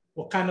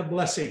 What kind of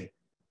blessing?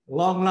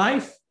 Long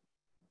life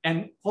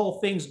and all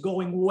things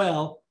going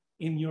well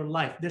in your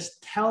life. This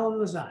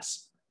tells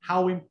us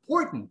how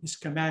important this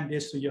command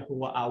is to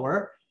Yahuwah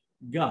our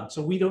God.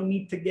 So we don't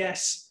need to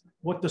guess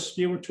what the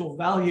spiritual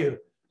value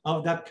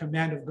of that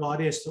command of God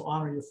is, to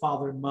honor your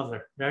father and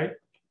mother, right?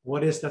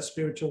 What is that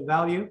spiritual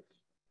value?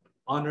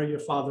 Honor your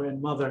father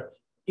and mother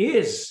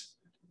is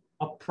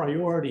a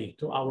priority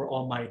to our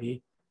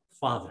Almighty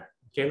Father.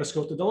 Okay, let's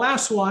go to the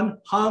last one,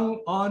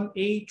 hung on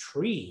a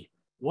tree.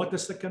 What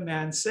does the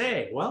command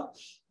say? Well,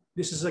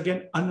 this is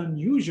again an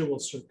unusual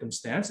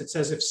circumstance. It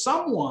says if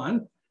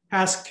someone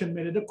has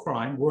committed a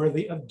crime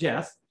worthy of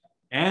death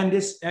and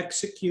is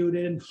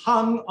executed and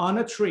hung on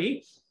a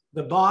tree,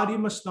 the body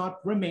must not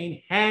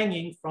remain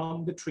hanging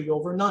from the tree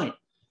overnight.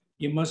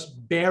 You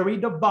must bury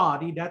the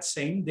body that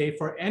same day,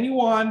 for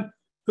anyone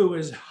who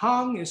is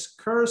hung is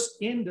cursed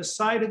in the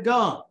sight of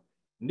God.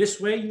 In this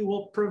way, you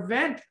will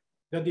prevent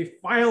the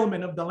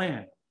defilement of the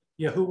land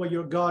Yahuwah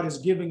your God is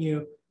giving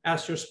you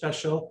as your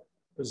special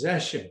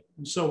possession.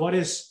 And so what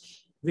is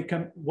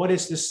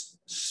this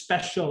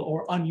special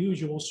or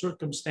unusual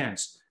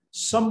circumstance?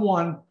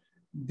 Someone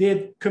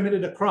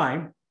committed a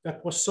crime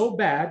that was so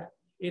bad,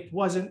 it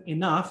wasn't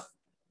enough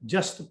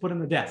just to put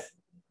him to death.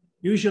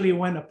 Usually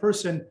when a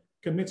person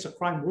commits a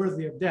crime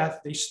worthy of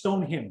death, they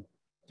stone him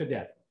to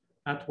death.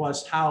 That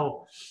was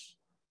how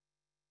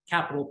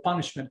capital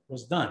punishment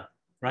was done,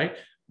 right?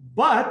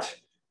 But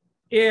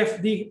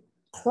if the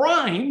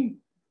crime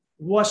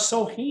was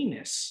so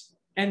heinous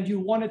and you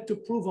wanted to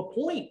prove a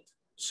point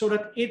so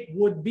that it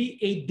would be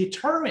a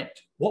deterrent,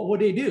 what would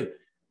they do?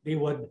 They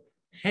would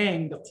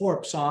hang the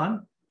corpse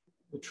on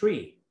the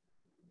tree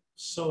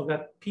so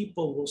that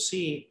people will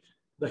see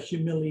the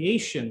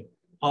humiliation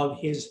of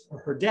his or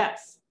her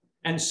death.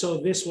 And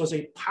so this was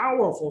a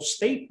powerful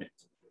statement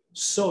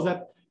so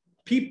that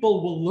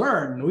people will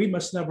learn we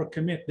must never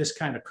commit this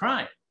kind of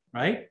crime,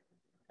 right?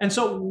 And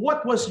so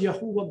what was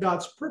Yahuwah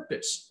God's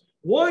purpose?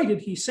 Why did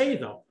he say,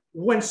 though,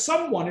 when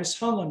someone is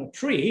hung on a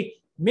tree,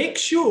 make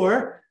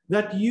sure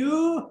that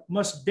you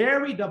must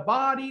bury the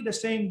body the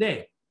same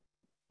day?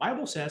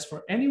 Bible says,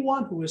 for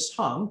anyone who is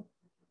hung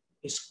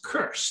is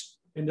cursed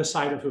in the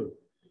sight of who?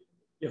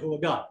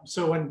 Yahuwah God.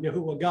 So when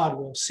Yahuwah God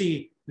will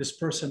see this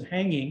person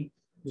hanging,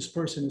 this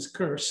person is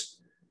cursed,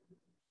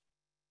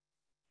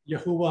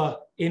 Yahuwah,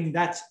 in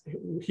that,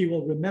 he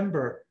will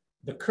remember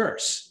the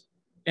curse.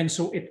 And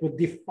so it would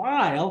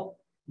defile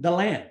the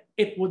land.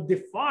 It would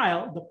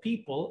defile the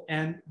people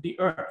and the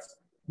earth.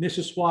 This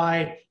is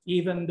why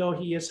even though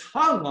he is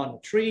hung on a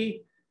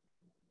tree,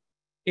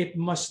 it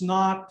must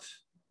not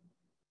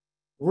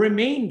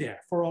remain there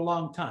for a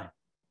long time.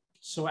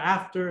 So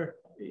after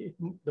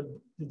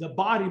the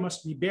body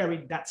must be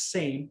buried that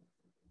same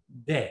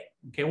day.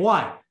 Okay,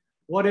 why?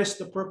 What is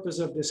the purpose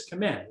of this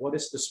command? What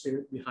is the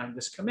spirit behind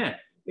this command?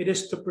 It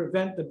is to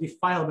prevent the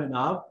defilement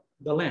of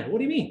the land. What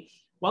do you mean?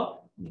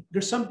 Well,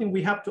 there's something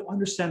we have to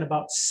understand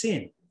about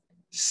sin.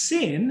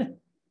 Sin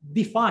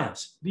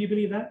defiles. Do you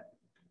believe that?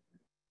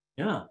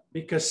 Yeah,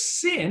 because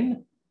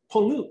sin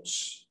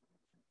pollutes.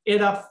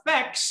 It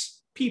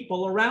affects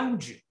people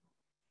around you.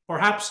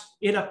 Perhaps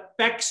it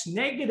affects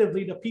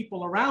negatively the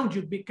people around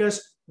you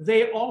because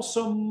they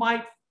also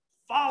might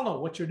follow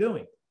what you're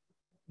doing.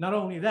 Not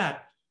only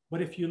that,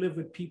 but if you live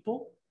with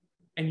people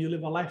and you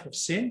live a life of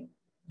sin,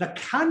 the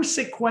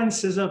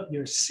consequences of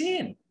your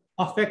sin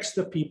affects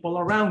the people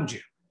around you.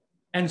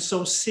 And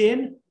so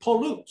sin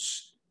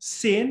pollutes,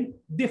 sin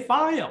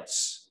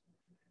defiles.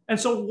 And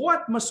so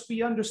what must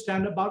we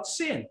understand about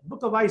sin?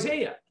 Book of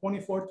Isaiah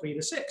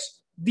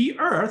 24:3-6. The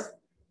earth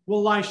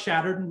will lie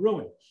shattered and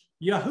ruined.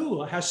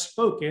 Yahuwah has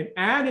spoken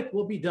and it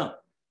will be done.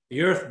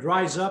 The earth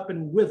dries up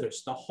and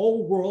withers. The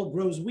whole world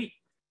grows weak.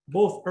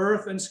 Both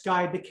earth and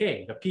sky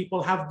decay. The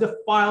people have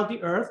defiled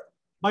the earth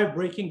by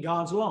breaking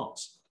God's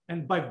laws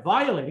and by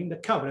violating the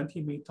covenant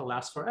he made to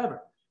last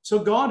forever. So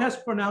God has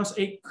pronounced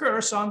a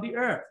curse on the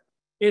earth.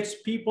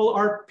 Its people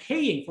are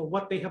paying for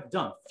what they have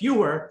done.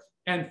 Fewer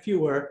and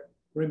fewer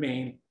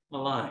remain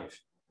alive.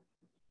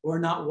 We're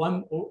not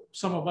one,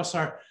 some of us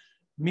are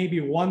maybe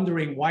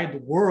wondering why the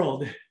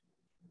world,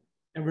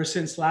 ever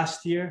since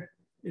last year,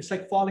 is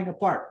like falling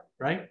apart,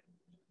 right?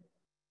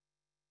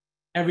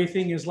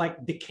 Everything is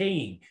like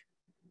decaying.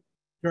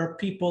 There are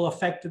people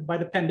affected by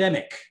the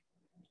pandemic,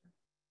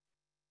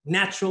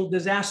 natural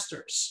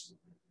disasters,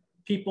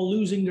 people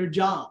losing their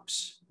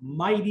jobs,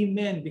 mighty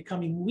men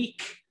becoming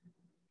weak,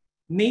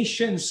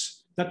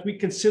 nations that we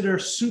consider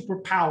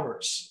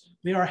superpowers,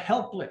 they are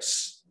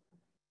helpless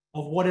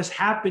of what is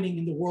happening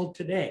in the world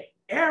today.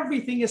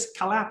 Everything is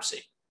collapsing.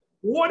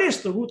 What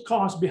is the root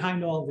cause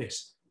behind all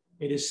this?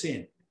 It is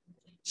sin.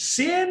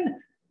 Sin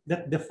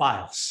that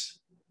defiles.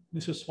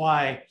 This is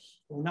why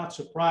we're not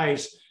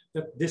surprised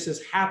that this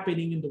is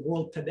happening in the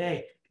world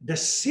today. The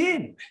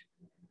sin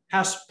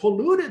has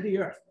polluted the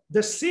earth.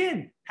 The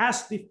sin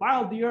has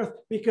defiled the earth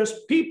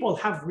because people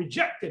have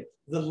rejected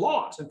the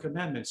laws and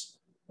commandments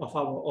of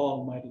our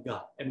Almighty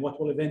God. And what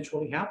will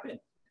eventually happen?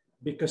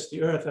 Because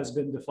the earth has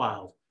been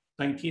defiled.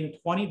 19 and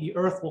 20, the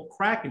earth will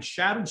crack and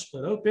shatter and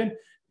split open.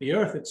 The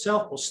earth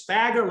itself will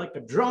stagger like a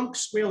drunk,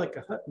 sway like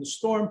a hut in a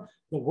storm.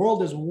 The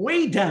world is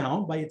weighed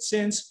down by its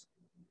sins.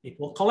 It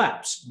will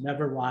collapse,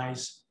 never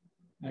rise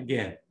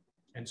again.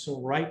 And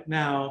so right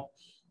now,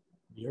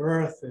 the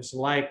earth is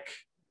like,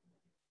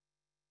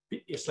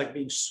 it's like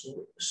being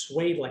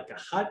swayed like a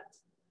hut.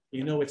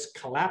 You know, it's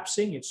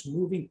collapsing, it's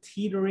moving,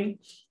 teetering,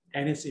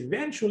 and it's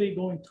eventually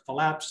going to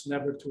collapse,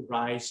 never to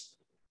rise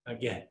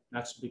again.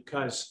 That's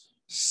because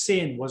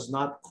sin was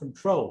not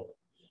controlled.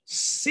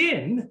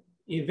 Sin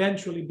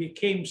eventually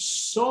became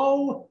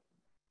so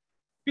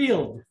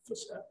filled,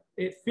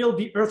 it filled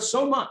the earth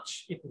so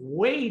much, it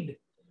weighed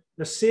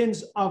the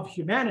sins of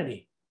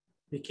humanity,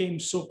 became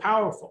so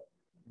powerful.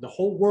 The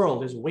whole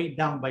world is weighed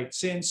down by its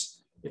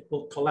sins. It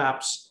will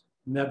collapse,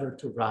 never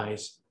to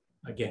rise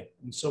again.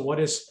 And so what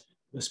is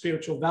the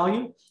spiritual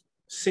value?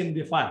 Sin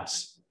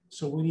defiles.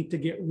 So we need to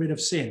get rid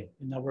of sin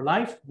in our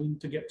life. We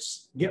need to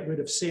get rid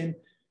of sin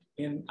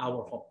in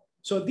our home.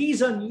 So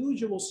these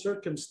unusual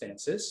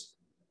circumstances,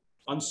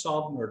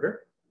 unsolved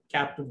murder,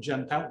 captive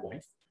Gentile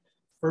wife,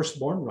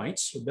 firstborn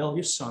rights,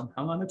 rebellious son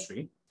hung on a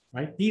tree,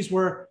 right? These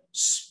were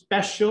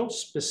special,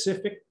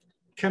 specific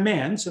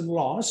commands and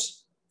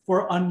laws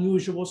for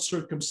unusual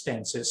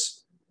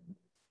circumstances.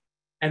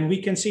 And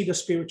we can see the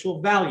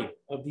spiritual value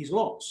of these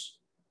laws.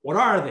 What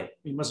are they?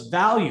 We must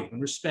value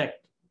and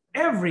respect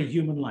every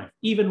human life,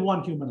 even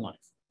one human life.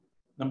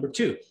 Number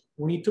two,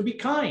 we need to be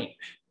kind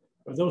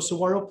for those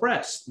who are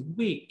oppressed, and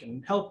weak,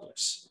 and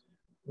helpless.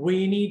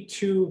 We need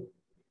to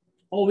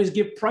always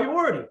give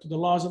priority to the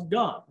laws of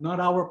God,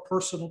 not our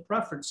personal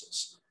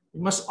preferences.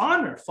 We must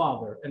honor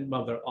father and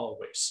mother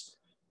always.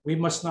 We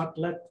must not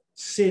let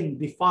sin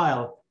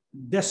defile,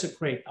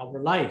 desecrate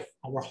our life,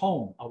 our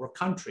home, our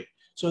country.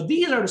 So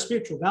these are the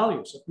spiritual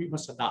values that we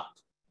must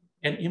adopt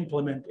and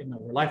implement in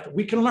our life that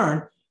we can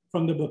learn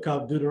from the book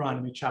of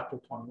Deuteronomy chapter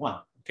 21,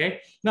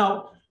 okay?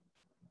 Now,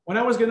 when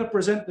I was gonna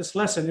present this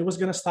lesson, it was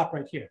gonna stop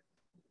right here.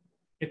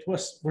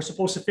 We're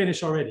supposed to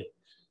finish already.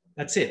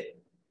 That's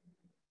it.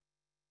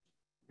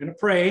 I'm gonna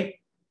pray.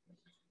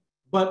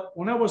 But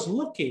when I was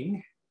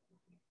looking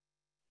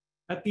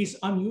at these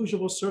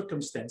unusual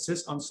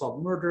circumstances,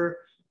 unsolved murder,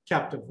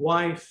 captive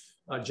wife,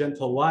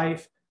 Gentile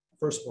wife,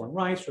 firstborn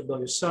rights,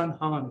 rebellious son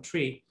hung on a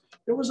tree,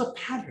 there was a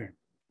pattern.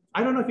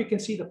 I don't know if you can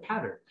see the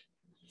pattern.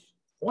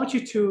 I want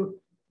you to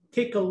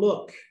take a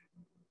look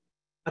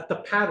at the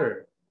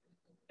pattern,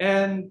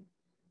 and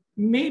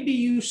maybe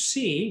you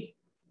see,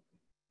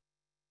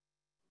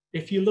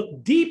 if you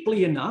look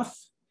deeply enough,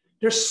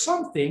 there's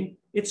something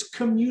it's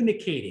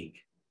communicating.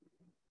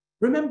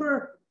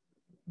 Remember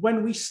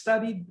when we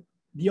studied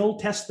the Old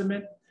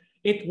Testament,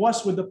 it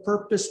was with the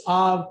purpose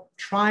of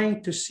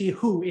trying to see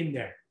who in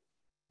there.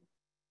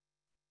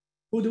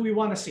 Who do we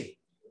want to see?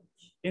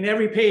 In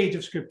every page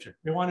of scripture,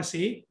 we want to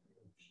see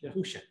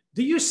Yahushua.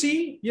 Do you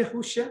see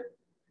Yahushua?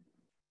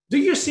 Do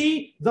you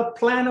see the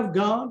plan of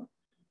God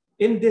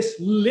in this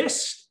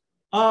list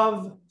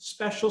of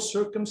special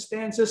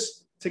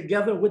circumstances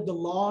together with the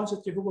laws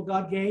that Jehovah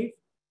God gave?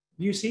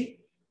 Do you see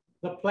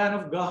the plan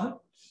of God?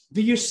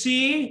 Do you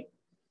see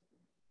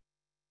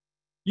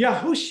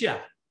Yahushua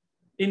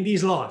in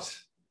these laws?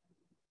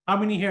 How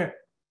many here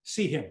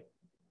see him?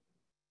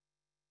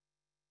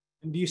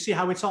 And do you see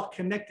how it's all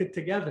connected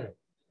together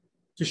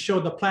to show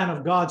the plan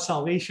of God's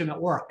salvation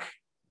at work?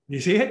 Do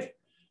you see it?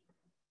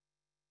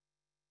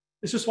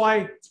 This is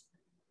why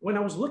when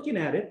I was looking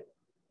at it,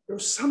 there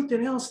was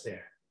something else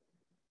there.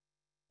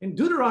 In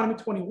Deuteronomy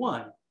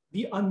 21,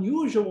 the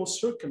unusual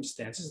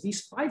circumstances,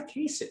 these 5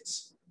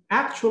 cases,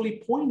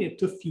 actually pointed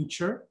to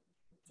future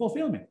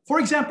fulfillment.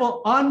 For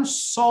example,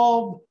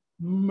 unsolved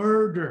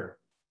murder.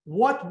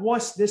 What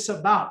was this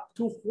about?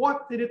 To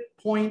what did it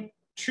point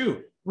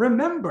to?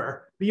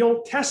 Remember, the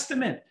Old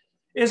Testament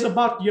is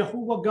about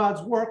Yahuwah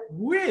God's work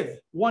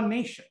with one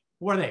nation.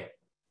 Who are they?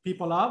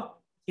 people of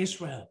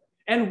Israel.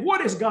 And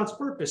what is God's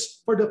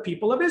purpose for the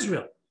people of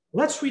Israel?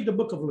 Let's read the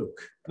book of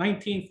Luke,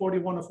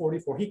 19:41 to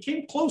 44. He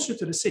came closer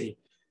to the city,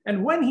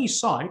 and when he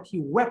saw it, he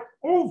wept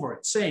over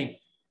it, saying,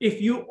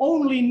 if you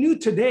only knew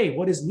today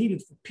what is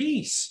needed for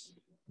peace,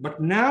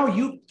 but now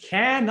you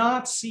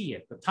cannot see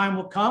it. The time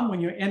will come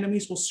when your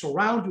enemies will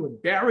surround you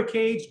with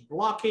barricades,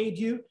 blockade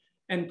you,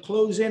 and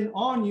close in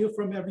on you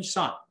from every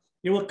side.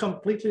 They will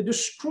completely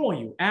destroy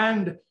you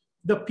and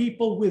the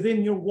people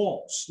within your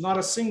walls. Not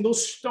a single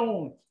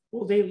stone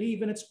will they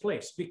leave in its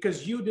place,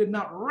 because you did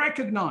not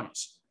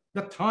recognize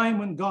the time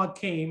when God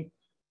came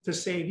to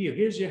save you.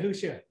 Here's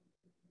Yahushua,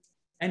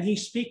 and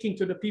he's speaking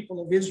to the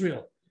people of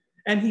Israel.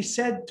 And he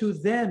said to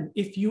them,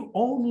 if you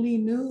only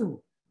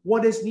knew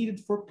what is needed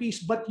for peace,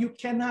 but you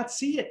cannot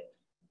see it.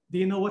 Do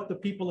you know what the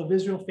people of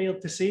Israel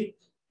failed to see?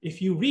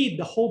 If you read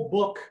the whole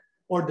book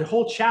or the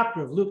whole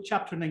chapter of Luke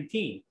chapter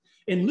 19,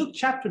 in Luke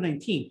chapter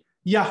 19,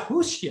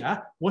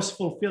 Yahushua was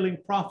fulfilling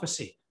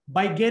prophecy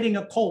by getting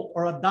a colt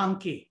or a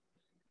donkey.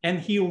 And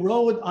he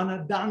rode on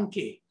a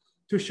donkey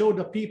to show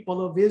the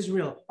people of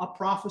Israel a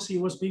prophecy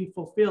was being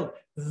fulfilled.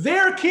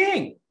 Their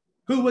king,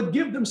 who would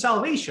give them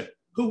salvation,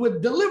 who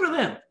would deliver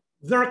them,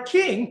 their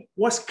king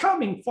was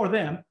coming for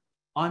them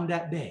on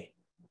that day.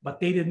 But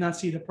they did not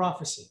see the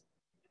prophecy.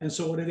 And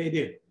so what did they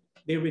do?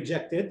 They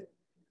rejected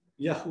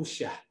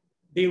Yahushua.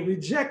 They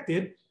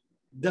rejected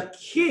the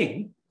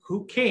king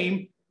who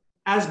came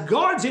as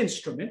God's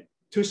instrument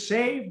to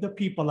save the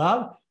people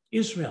of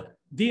Israel.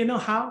 Do you know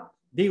how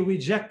they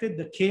rejected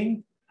the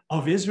king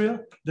of Israel,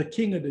 the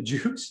king of the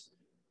Jews?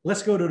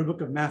 Let's go to the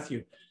book of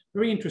Matthew.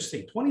 Very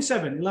interesting.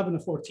 27:11 to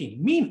 14.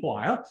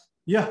 Meanwhile,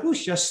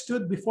 Yahushua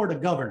stood before the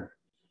governor.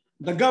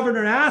 The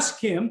governor asked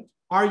him,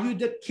 are you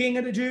the king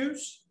of the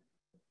Jews?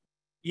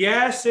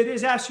 Yes, it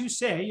is as you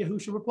say,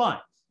 Yahushua replied.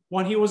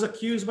 When he was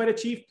accused by the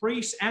chief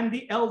priests and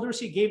the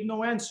elders, he gave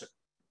no answer.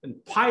 Then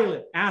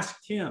Pilate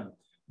asked him,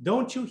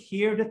 don't you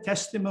hear the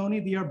testimony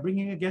they are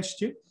bringing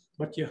against you?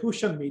 But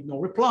Yahushua made no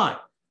reply,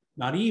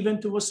 not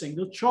even to a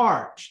single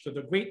charge, to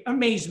the great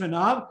amazement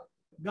of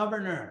the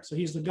governor. So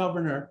he's the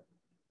governor,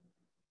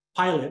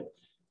 Pilate,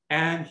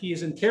 and he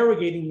is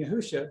interrogating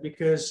Yahushua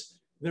because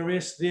there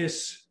is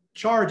this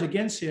charge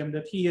against him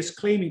that he is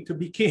claiming to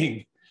be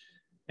king.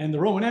 And the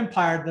Roman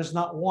Empire does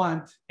not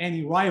want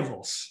any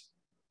rivals.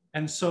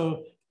 And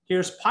so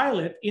here's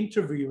Pilate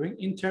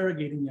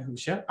interrogating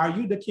Yahushua. Are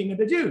you the king of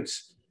the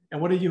Jews? And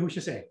what did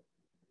Yahushua say?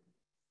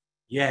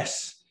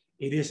 Yes,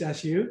 it is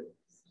as you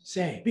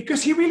say.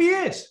 Because he really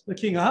is the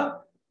king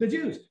of the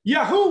Jews.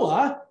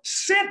 Yahuwah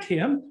sent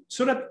him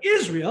so that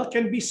Israel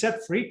can be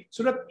set free,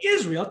 so that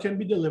Israel can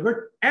be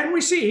delivered and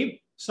receive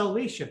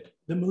salvation.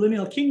 The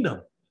millennial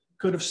kingdom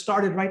could have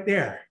started right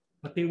there,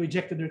 but they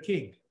rejected their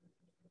king,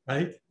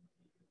 right?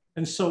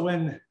 And so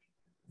when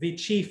the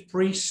chief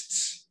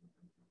priests,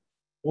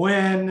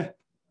 when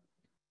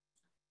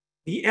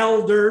the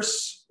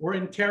elders were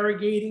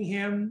interrogating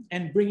him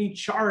and bringing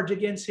charge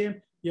against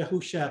him,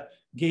 Yahushua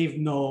gave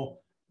no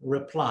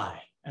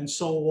reply. And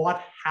so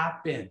what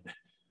happened?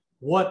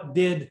 What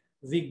did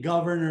the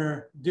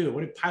governor do?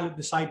 What did Pilate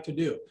decide to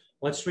do?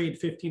 Let's read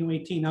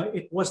 15:18. Now,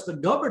 it was the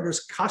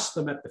governor's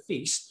custom at the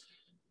feast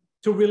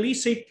to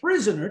release a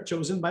prisoner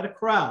chosen by the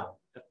crowd.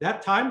 At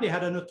that time, they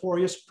had a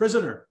notorious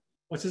prisoner.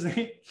 What's his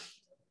name?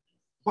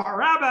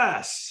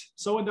 Barabbas.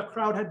 So when the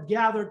crowd had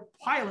gathered,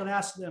 Pilate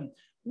asked them,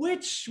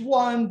 which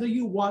one do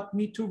you want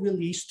me to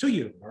release to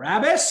you?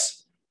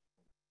 Barabbas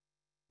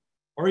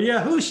or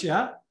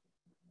Yahushua,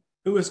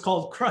 who is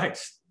called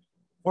Christ?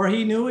 For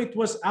he knew it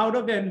was out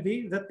of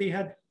envy that they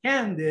had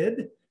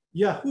handed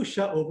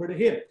Yahushua over to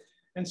him.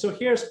 And so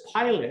here's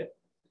Pilate,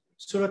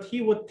 so that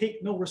he would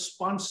take no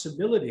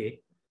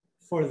responsibility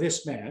for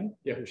this man,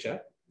 Yahushua.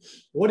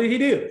 What did he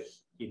do?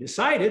 He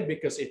decided,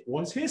 because it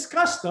was his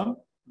custom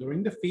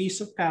during the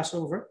feast of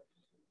Passover,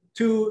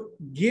 to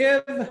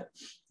give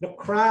the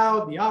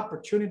crowd the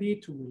opportunity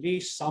to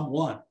release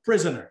someone,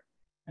 prisoner.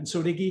 And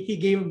so he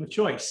gave him a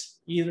choice,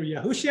 either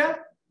Yahushua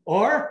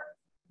or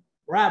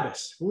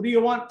Barabbas. Who do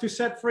you want to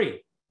set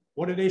free?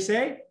 What did they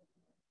say?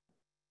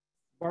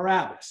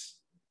 Barabbas.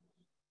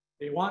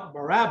 They want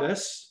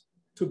Barabbas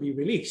to be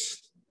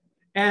released.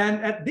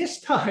 And at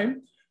this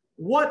time,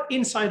 what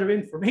insider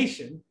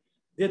information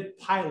did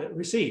Pilate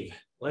receive?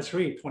 Let's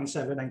read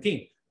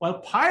 27:19. While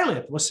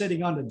Pilate was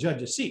sitting on the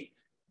judge's seat,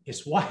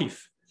 his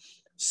wife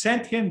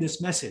sent him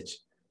this message: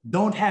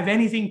 don't have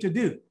anything to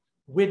do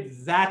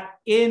with that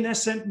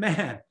innocent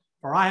man,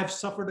 for I have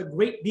suffered a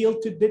great deal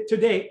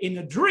today in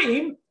a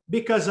dream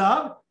because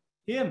of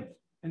him.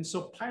 And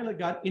so Pilate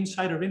got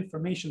insider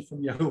information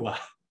from Yahuwah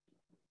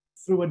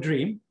through a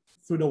dream,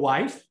 through the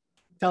wife,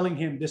 telling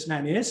him this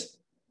man is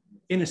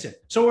innocent.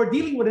 So we're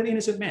dealing with an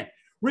innocent man.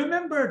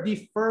 Remember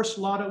the first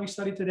law that we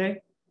studied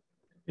today?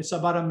 It's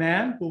about a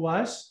man who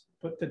was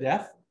put to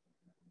death,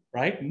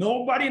 right?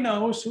 Nobody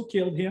knows who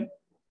killed him.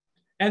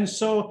 And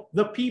so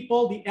the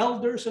people, the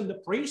elders and the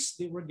priests,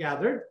 they were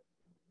gathered.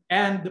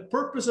 And the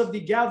purpose of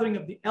the gathering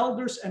of the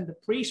elders and the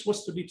priests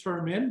was to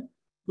determine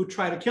who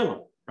tried to kill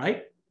him,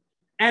 right?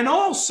 And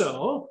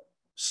also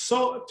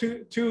so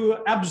to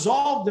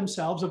absolve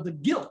themselves of the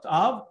guilt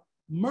of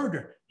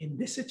murder. In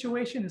this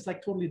situation, it's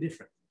like totally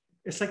different.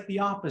 It's like the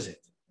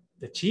opposite.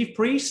 The chief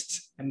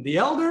priests and the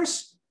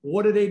elders,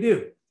 what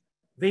do?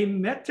 They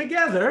met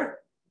together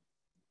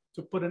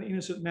to put an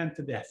innocent man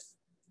to death.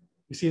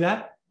 You see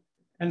that?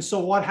 And so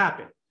what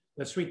happened?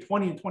 Let's read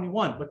 20 and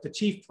 21. But the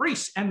chief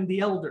priests and the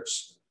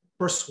elders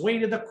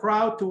persuaded the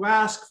crowd to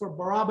ask for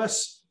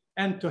Barabbas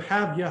and to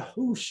have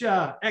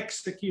Yahusha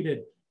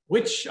executed.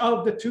 Which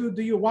of the two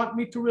do you want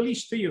me to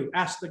release to you?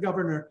 Asked the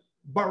governor.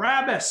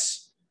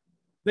 Barabbas,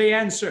 they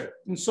answered.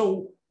 And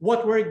so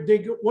what did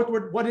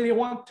they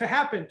want to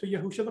happen to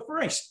Yahusha the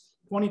Christ?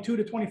 22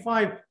 to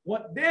 25.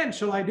 What then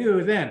shall I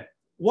do then?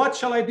 What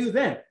shall I do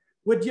then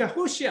with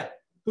Yahusha,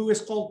 who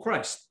is called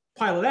Christ?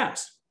 Pilate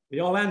asked. They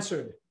all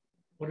answered.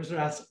 What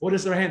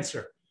is their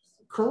answer?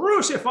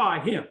 Crucify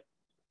him.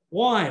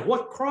 Why?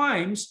 What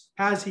crimes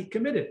has he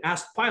committed?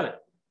 Asked Pilate.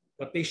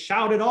 But they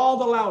shouted all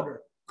the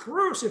louder,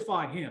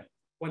 crucify him.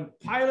 When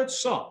Pilate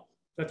saw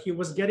that he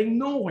was getting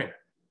nowhere,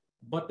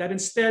 but that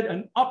instead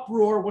an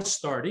uproar was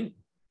starting,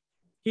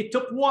 he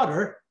took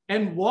water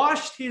and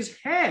washed his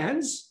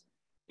hands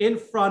in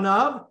front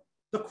of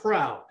the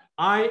crowd.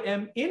 I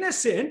am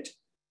innocent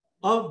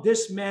of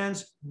this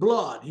man's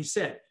blood, he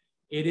said.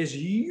 It is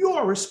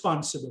your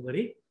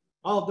responsibility.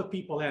 All the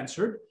people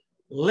answered,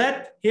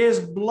 let his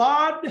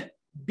blood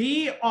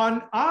be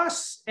on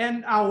us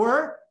and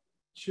our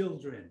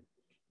children.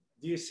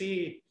 Do you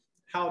see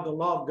how the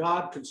law of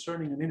God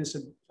concerning an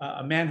innocent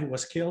a man who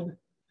was killed?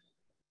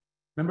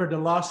 Remember, the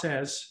law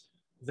says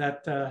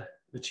that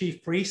the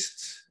chief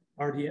priests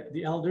or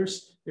the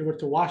elders, they were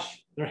to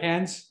wash their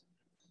hands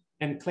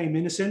and claim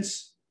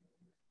innocence,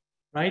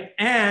 right?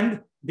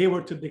 And they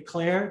were to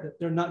declare that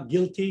they're not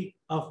guilty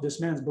of this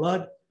man's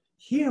blood.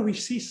 Here we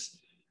see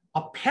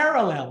a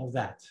parallel of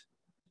that.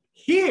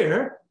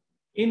 Here,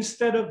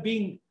 instead of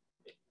being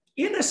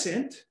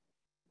innocent,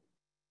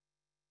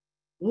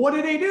 what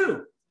did they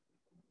do?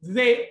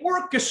 They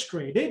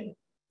orchestrated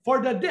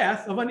for the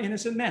death of an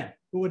innocent man.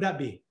 Who would that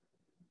be?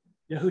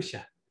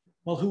 Yahusha.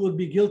 Well, who would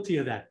be guilty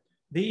of that?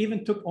 They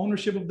even took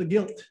ownership of the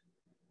guilt.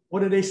 What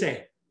did they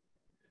say?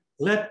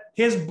 Let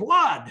his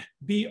blood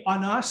be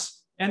on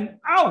us and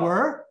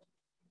our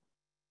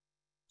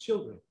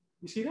children.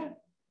 You see that?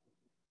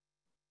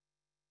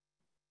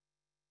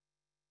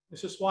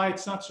 This is why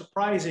it's not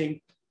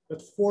surprising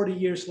that 40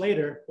 years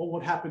later, what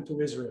would happen to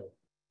Israel?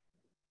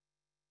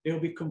 They will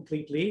be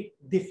completely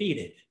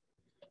defeated.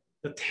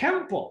 The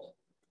temple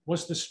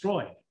was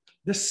destroyed.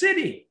 The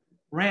city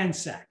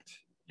ransacked.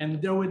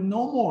 And there would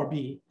no more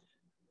be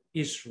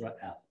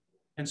Israel.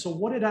 And so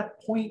what did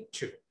that point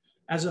to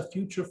as a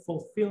future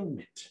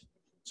fulfillment?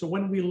 So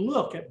when we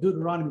look at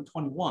Deuteronomy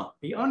 21,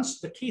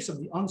 the case of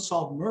the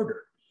unsolved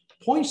murder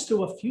points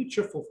to a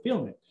future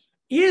fulfillment.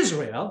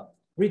 Israel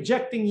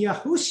rejecting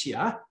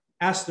Yahushua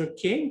as their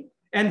king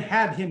and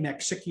had him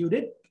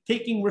executed,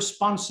 taking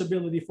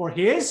responsibility for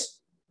his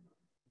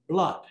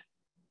blood,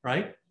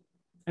 right?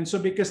 And so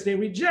because they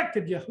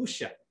rejected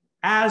Yahushua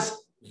as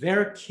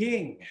their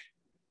king,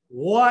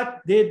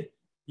 what did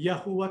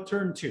Yahuwah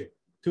turn to?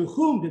 To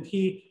whom did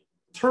he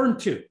turn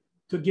to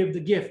give the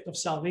gift of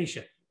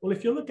salvation? Well,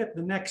 if you look at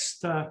the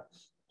next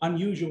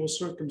unusual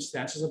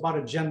circumstances about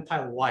a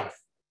Gentile wife,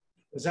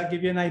 does that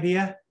give you an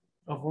idea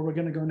of where we're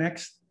going to go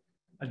next?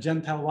 A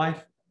Gentile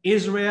wife.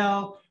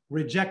 Israel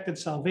rejected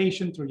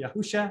salvation through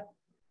Yahusha.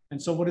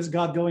 And so what is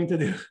God going to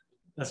do?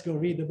 Let's go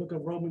read the book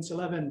of Romans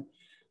 11.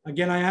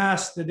 Again, I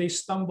ask, did they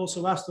stumble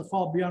so as to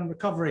fall beyond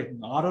recovery?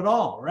 Not at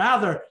all.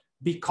 Rather,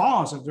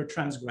 because of their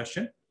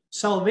transgression,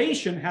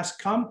 salvation has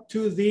come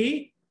to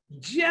the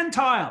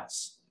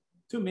Gentiles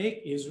to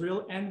make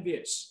Israel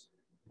envious.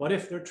 But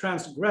if their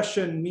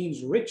transgression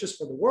means riches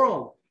for the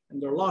world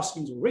and their loss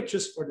means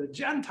riches for the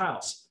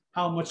Gentiles,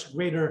 how much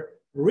greater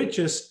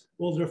riches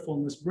will their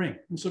fullness bring?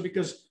 And so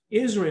because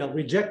Israel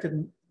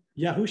rejected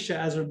Yahusha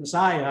as their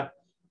Messiah,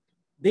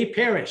 they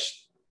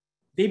perished.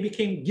 They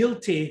became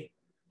guilty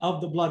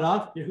of the blood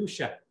of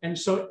Yahusha. And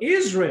so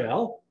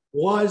Israel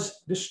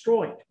was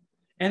destroyed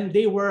and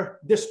they were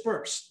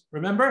dispersed.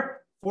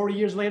 Remember, 40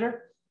 years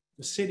later,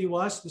 the city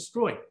was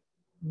destroyed.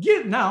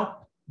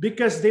 Now,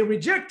 because they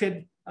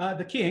rejected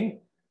the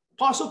king,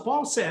 Apostle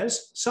Paul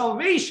says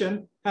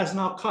salvation has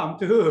now come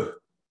to who?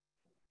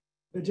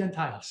 The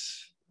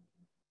Gentiles,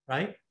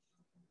 right?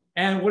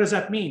 And what does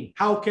that mean?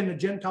 How can the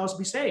Gentiles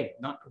be saved?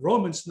 Not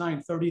Romans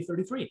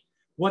 9:30-33.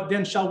 What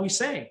then shall we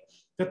say?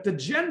 That the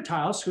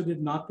Gentiles who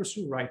did not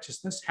pursue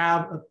righteousness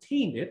have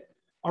obtained it,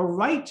 a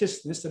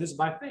righteousness that is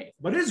by faith.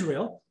 But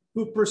Israel,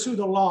 who pursued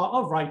the law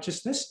of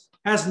righteousness,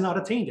 has not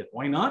attained it.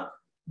 Why not?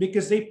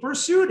 Because they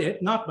pursued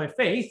it not by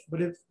faith,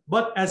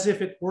 but as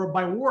if it were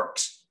by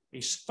works.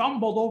 They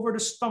stumbled over the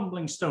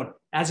stumbling stone,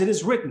 as it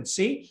is written,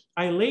 see,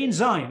 I lay in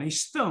Zion a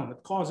stone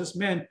that causes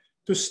men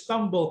to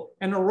stumble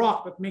and a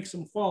rock that makes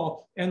them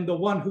fall, and the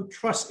one who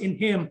trusts in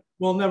him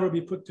will never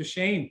be put to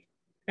shame.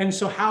 And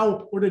so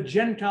how were the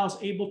Gentiles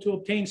able to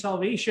obtain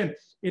salvation?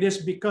 It is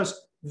because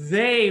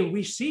they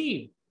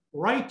received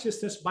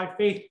righteousness by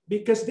faith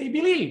because they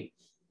believed.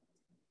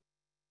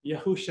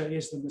 Yahusha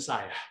is the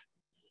Messiah.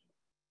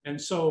 And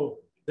so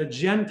the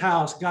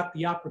Gentiles got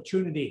the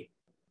opportunity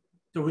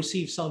to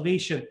receive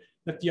salvation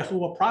that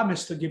Yahuwah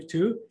promised to give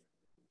to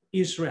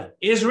Israel.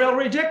 Israel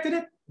rejected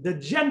it. The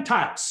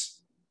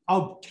Gentiles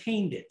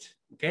obtained it.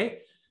 Okay?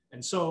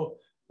 And so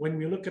when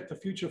we look at the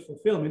future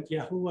fulfillment,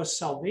 Yahuwah's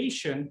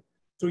salvation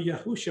through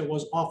Yahusha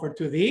was offered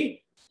to the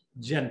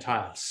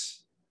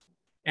Gentiles.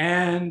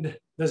 And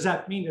does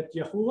that mean that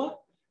Yahuwah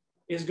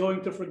is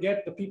going to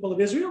forget the people of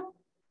Israel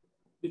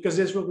because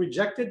Israel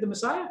rejected the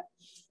Messiah?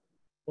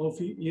 Well, if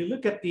you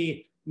look at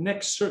the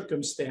next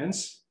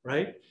circumstance,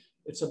 right,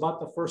 it's about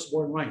the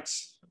firstborn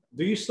rights.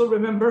 Do you still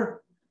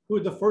remember who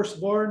the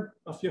firstborn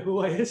of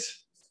Yahuwah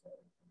is?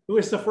 Who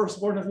is the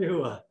firstborn of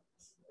Yahuwah?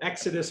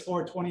 Exodus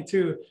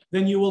 4:22.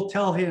 Then you will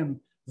tell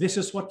him, this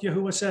is what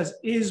Yahuwah says,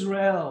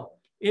 Israel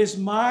is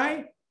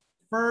my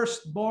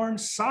firstborn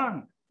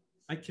son.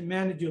 I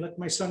commanded you, let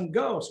my son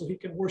go so he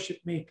can worship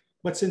me.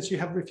 But since you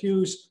have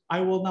refused, I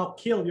will now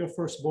kill your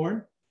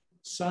firstborn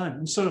son.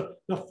 And so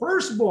the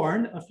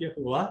firstborn of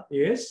Yahuwah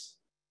is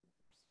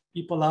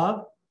people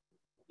of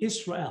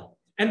Israel.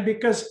 And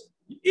because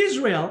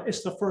Israel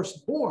is the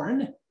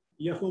firstborn,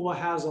 Yahuwah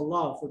has a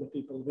love for the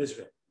people of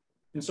Israel.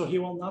 And so he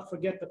will not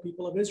forget the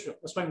people of Israel.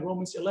 That's why in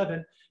Romans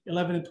 11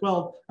 and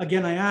 12,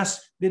 again, I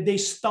ask, did they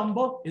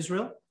stumble,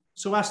 Israel,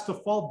 so as to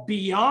fall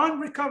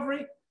beyond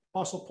recovery?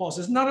 Apostle Paul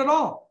says, not at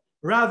all.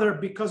 Rather,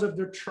 because of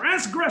their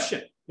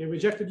transgression, they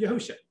rejected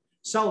Yahusha.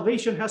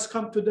 Salvation has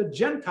come to the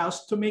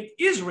Gentiles to make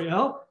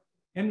Israel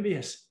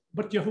envious.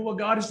 But Yahuwah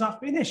God is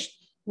not finished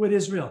with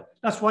Israel.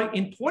 That's why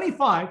in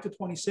 25 to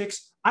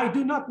 26, I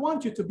do not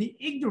want you to be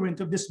ignorant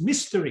of this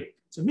mystery.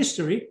 It's a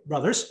mystery,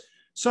 brothers,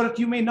 so that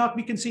you may not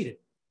be conceited.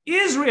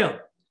 Israel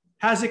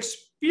has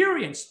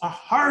experienced a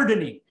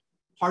hardening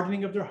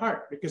of their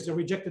heart because they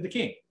rejected the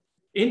king,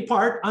 in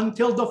part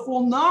until the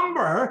full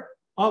number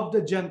of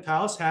the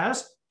Gentiles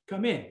has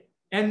come in.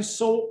 And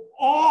so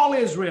all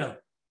Israel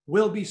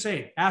will be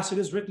saved. As it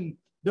is written,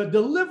 the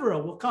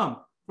deliverer will come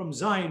from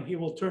Zion. He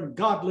will turn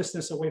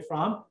godlessness away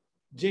from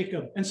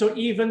Jacob. And so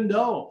even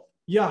though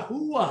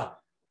Yahuwah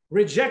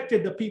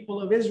rejected the people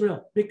of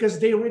Israel because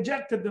they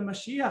rejected the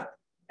Mashiach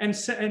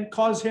and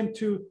caused him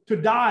to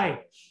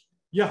die,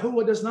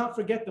 Yahuwah does not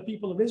forget the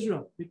people of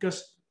Israel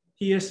because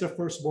he is the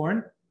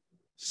firstborn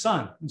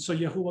son. And so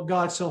Yahuwah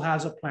God still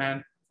has a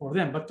plan for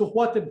them. But to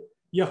what did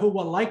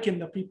Yahuwah liken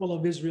the people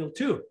of Israel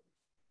to?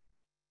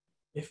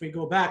 If we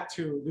go back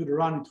to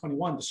Deuteronomy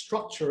 21, the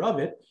structure of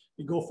it,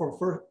 we go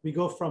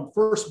from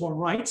firstborn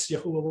rights.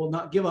 Yahuwah will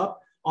not give up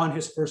on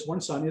his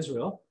firstborn son,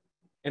 Israel.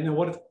 And then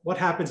what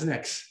happens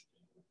next?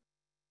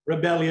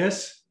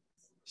 Rebellious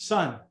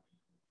son.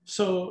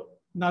 So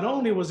not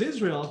only was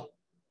Israel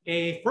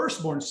a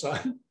firstborn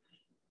son,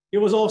 it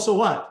was also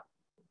what?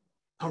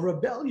 A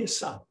rebellious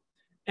son.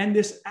 And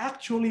this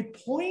actually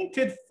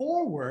pointed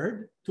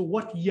forward to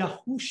what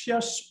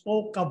Yahusha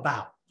spoke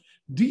about.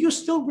 Do you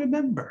still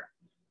remember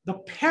the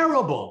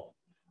parable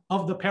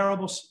of the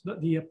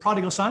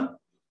prodigal son?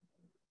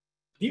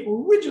 The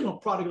original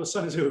prodigal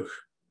son is who?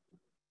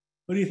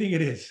 What do you think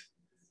it is?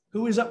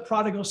 Who is that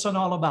prodigal son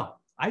all about?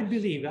 I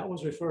believe that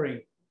was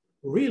referring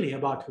really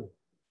about who?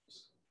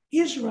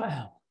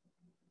 Israel.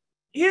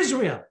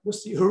 Israel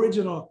was the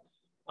original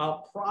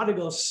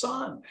prodigal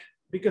son.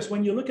 Because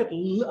when you look at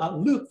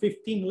Luke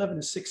 15, 11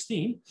 and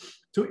 16,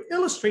 to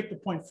illustrate the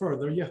point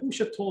further,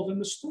 Yahusha told them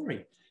the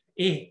story.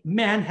 A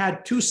man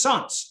had two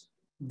sons.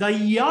 The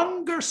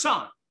younger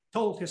son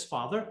told his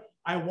father,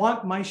 I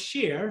want my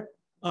share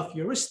of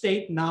your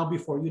estate now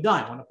before you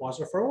die. I want to pause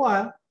there for a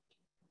while.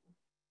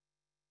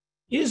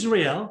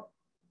 Israel,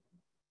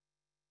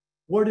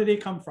 where did they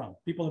come from?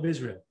 People of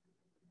Israel.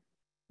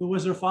 Who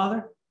was their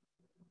father?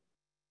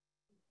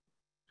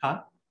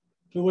 Huh?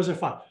 Who was their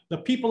father? The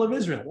people of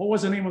Israel. What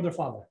was the name of their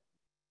father?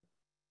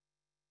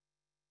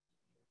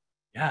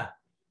 Yeah.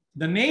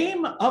 The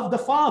name of the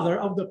father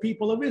of the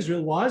people of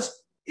Israel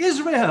was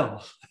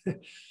Israel.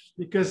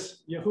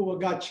 Because Yahuwah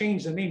God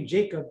changed the name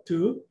Jacob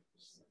to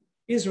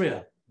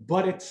Israel.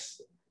 But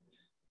its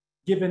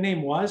given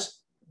name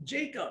was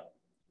Jacob.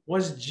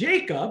 Was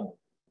Jacob,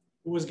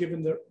 who was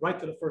given the right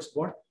to the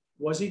firstborn,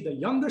 was he the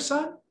younger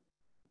son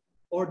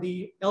or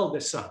the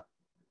eldest son?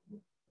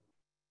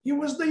 He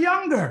was the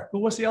younger. Who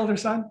was the elder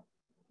son?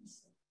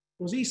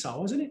 It was Esau,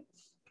 wasn't it?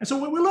 And so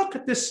when we look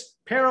at this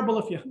parable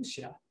of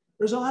Yahusha,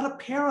 there's a lot of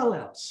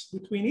parallels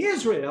between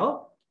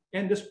Israel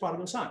and this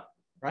prodigal son,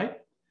 right?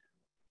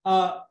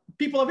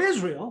 People of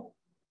Israel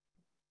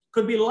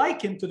could be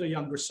likened to the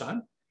younger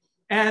son,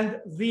 and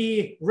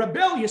the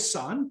rebellious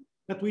son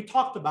that we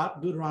talked about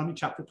in Deuteronomy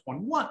chapter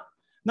 21.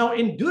 Now,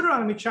 in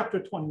Deuteronomy chapter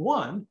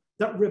 21,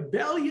 that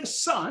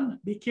rebellious son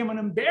became an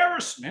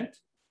embarrassment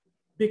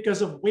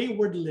because of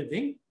wayward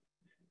living,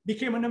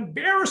 became an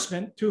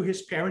embarrassment to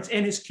his parents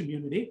and his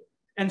community,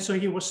 and so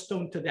he was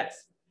stoned to death.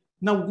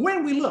 Now,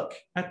 when we look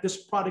at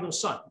this prodigal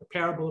son, the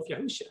parable of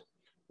Yahusha,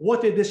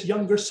 what did this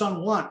younger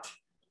son want?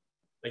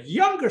 The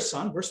younger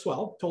son, verse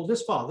 12, told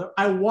his father,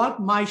 I want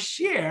my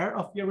share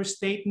of your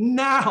estate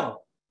now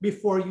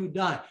before you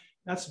die.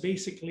 That's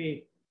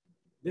basically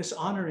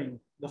dishonoring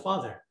the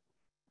father,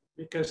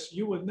 because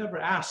you would never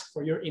ask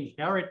for your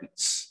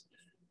inheritance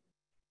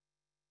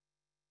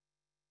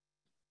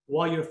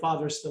while your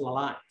father is still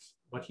alive.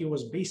 But he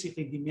was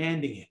basically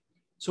demanding it.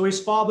 So his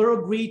father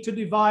agreed to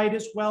divide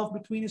his wealth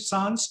between his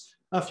sons.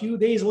 A few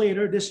days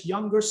later, this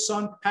younger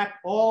son packed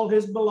all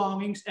his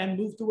belongings and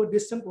moved to a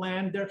distant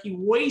land. There he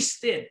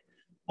wasted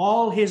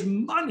all his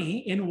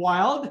money in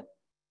wild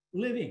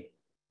living.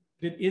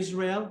 Did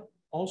Israel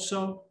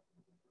also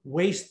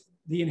waste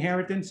the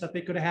inheritance that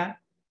they could have had?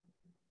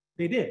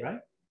 They did, right?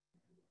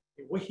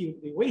 They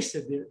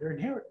wasted their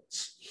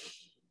inheritance.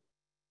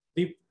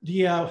 The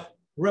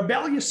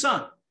rebellious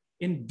son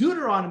in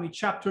Deuteronomy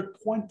chapter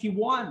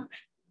 21,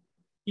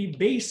 he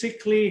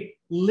basically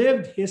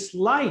lived his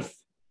life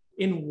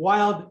in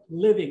wild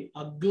living,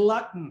 a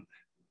glutton,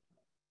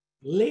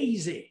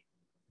 lazy.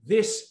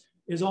 This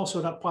is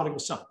also that prodigal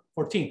son.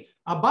 14.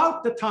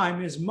 About the time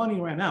his money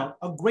ran out,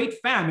 a great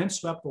famine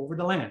swept over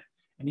the land,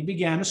 and he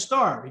began to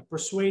starve. He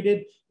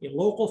persuaded a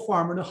local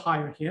farmer to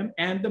hire him,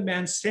 and the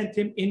man sent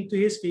him into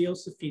his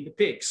fields to feed the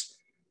pigs.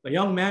 The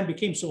young man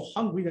became so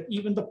hungry that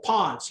even the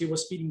pods he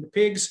was feeding the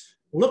pigs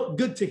looked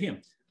good to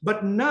him.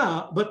 But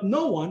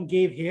no one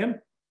gave him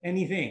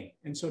anything.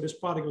 And so this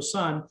prodigal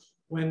son,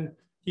 when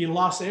he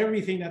lost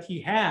everything that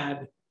he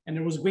had, and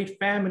there was great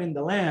famine in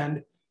the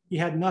land, he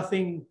had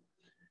nothing.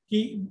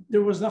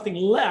 There was nothing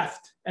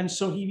left. And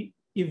so he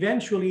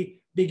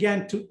eventually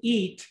began to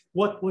eat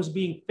what was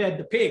being fed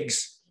the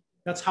pigs.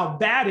 That's how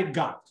bad it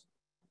got.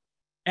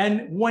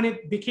 And when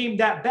it became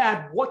that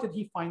bad, what did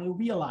he finally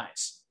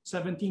realize?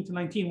 17 to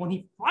 19, when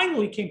he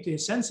finally came to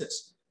his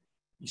senses,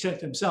 he said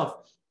to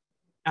himself,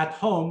 at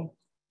home,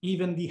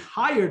 even the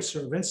hired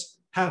servants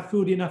have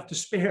food enough to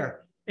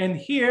spare. And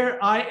here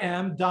I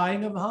am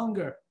dying of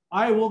hunger.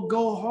 I will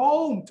go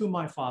home to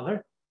my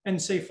father and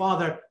say,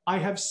 Father, I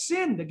have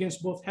sinned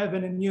against both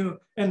heaven and you,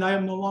 and I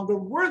am no longer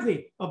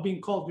worthy of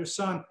being called your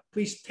son.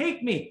 Please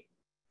take me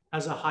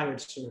as a hired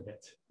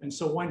servant. And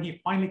so when he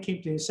finally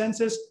came to his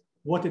senses,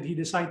 what did he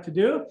decide to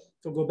do?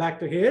 To go back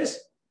to his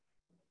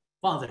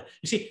father.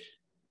 You see,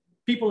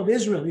 people of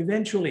Israel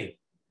eventually,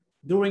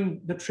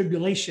 during the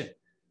tribulation,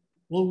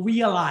 will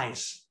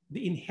realize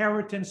the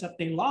inheritance that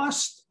they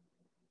lost,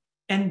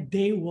 and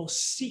they will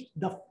seek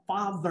the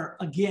Father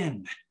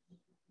again.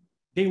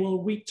 They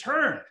will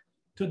return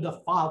to the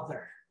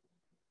Father.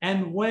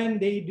 And when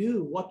they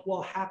do, what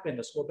will happen?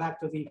 Let's go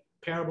back to the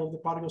parable of the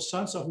prodigal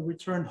son. So he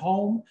returned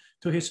home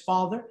to his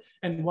father,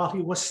 and while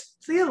he was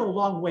still a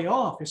long way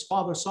off, his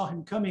father saw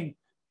him coming,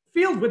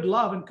 filled with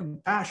love and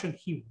compassion.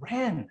 He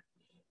ran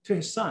to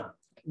his son,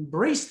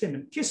 embraced him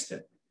and kissed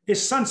him.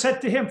 His son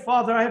said to him,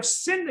 Father, I have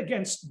sinned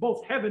against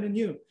both heaven and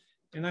you,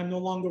 and I'm no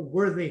longer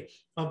worthy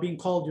of being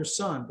called your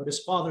son. But his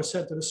father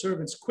said to the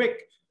servants,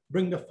 quick,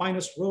 bring the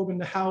finest robe in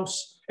the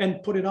house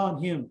and put it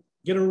on him.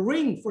 Get a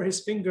ring for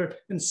his finger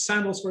and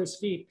sandals for his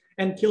feet,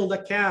 and kill the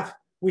calf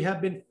we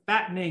have been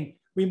fattening.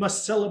 We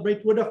must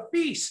celebrate with a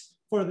feast,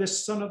 for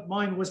this son of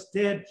mine was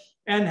dead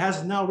and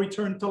has now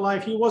returned to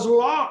life. He was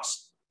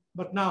lost,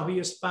 but now he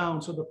is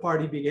found. So the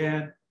party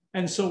began.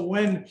 And so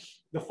when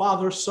the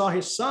father saw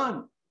his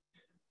son,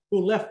 who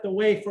left the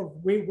way for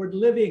wayward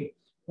living,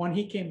 when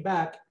he came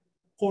back,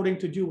 according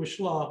to Jewish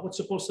law, what's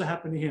supposed to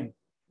happen to him?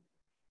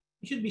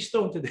 He should be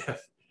stoned to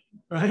death,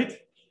 right?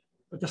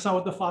 But that's not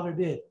what the father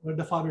did. What did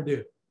the father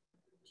do?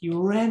 He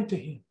ran to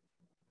him.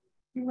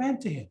 He ran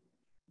to him.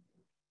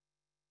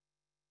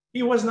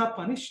 He was not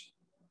punished.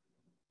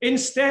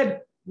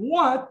 Instead,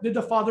 what did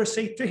the father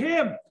say to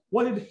him?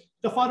 What did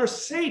the father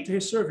say to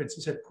his servants?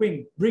 He said,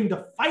 Queen, bring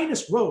the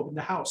finest robe in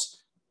the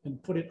house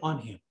and put it on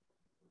him.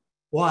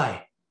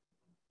 Why?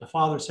 The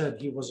father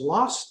said he was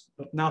lost,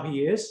 but now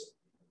he is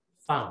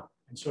found.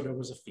 And so there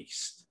was a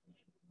feast.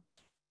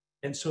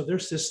 And so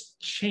there's this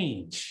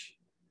change,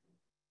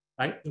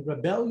 right? The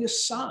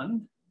rebellious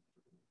son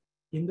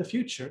in the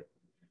future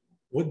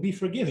would be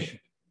forgiven.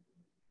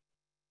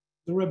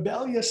 The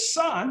rebellious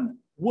son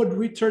would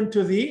return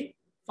to the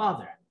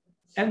father,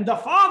 and the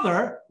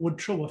father would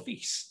throw a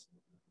feast.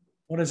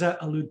 What does that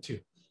allude to?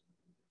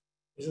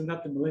 Isn't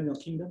that the millennial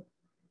kingdom?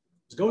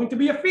 It's going to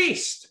be a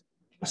feast,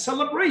 a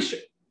celebration,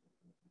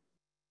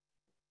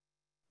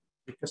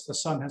 because the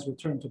son has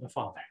returned to the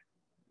father.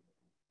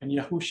 And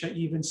Yahusha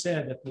even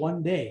said that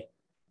one day,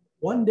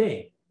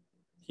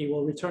 he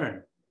will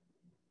return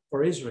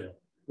for Israel.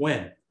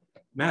 When?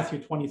 Matthew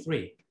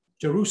 23,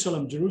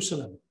 Jerusalem,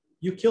 Jerusalem,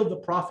 you killed the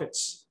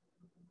prophets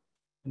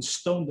and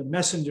stoned the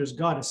messengers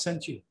God has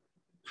sent you.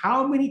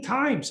 How many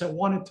times I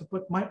wanted to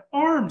put my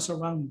arms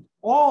around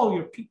all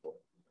your people,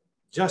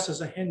 just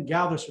as a hen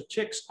gathers her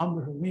chicks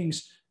under her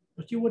wings,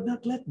 but you would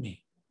not let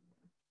me.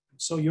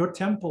 So your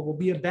temple will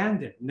be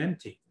abandoned and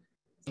empty.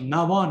 From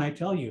now on, I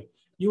tell you,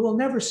 you will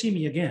never see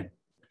me again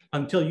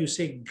until you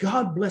say,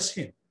 God bless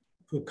him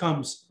who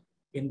comes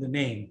in the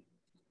name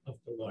of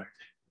the Lord.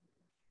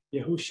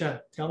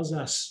 Yahusha tells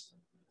us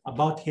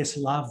about his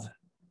love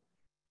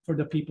for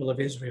the people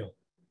of Israel,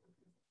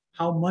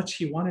 how much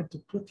he wanted to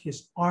put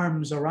his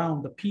arms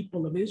around the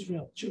people of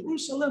Israel.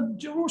 Jerusalem,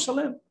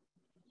 Jerusalem,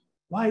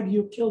 Why do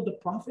you kill the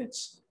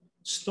prophets?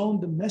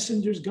 Stone the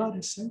messengers God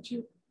has sent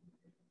you?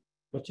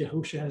 But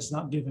Yahushua has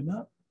not given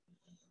up.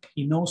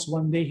 He knows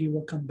one day he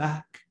will come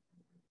back,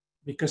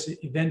 because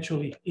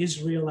eventually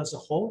Israel as a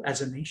whole,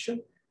 as a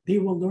nation, they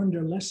will learn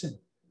their lesson.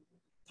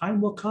 Time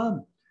will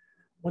come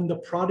when the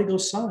prodigal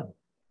son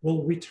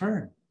will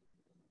return.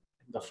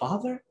 And the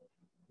Father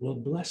will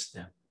bless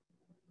them.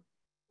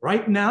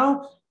 Right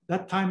now,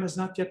 that time has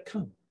not yet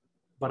come.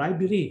 But I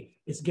believe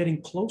it's getting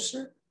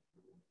closer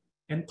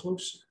and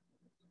closer.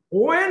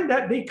 When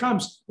that day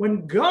comes,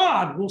 when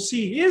God will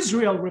see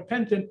Israel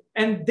repentant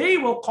and they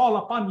will call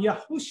upon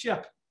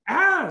Yahushua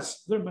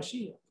as their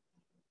Mashiach,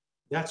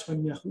 that's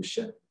when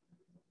Yahushua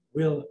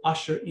will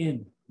usher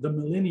in the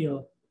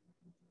millennial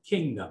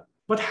kingdom.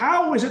 But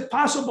how is it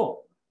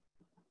possible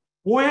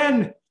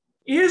when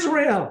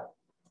Israel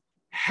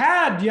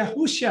had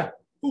Yahushua,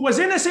 who was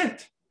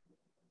innocent,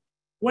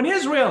 when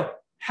Israel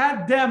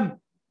had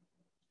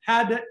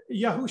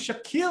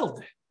Yahushua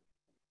killed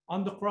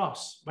on the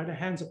cross by the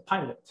hands of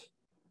Pilate,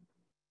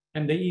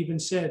 and they even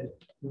said,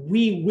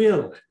 we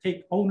will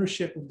take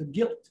ownership of the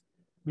guilt.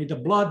 May the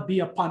blood be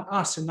upon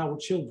us and our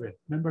children.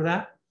 Remember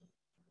that?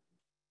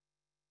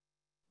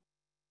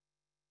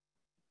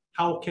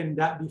 How can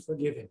that be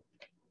forgiven?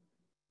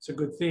 It's a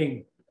good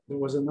thing there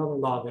was another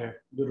law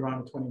there,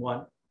 Deuteronomy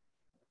 21,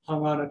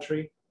 hung on a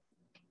tree,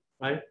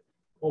 right?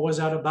 What was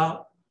that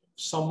about?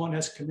 Someone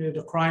has committed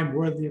a crime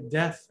worthy of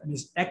death and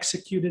is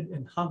executed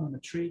and hung on a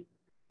tree.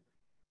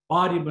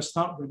 Body must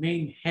not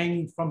remain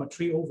hanging from a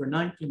tree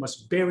overnight. You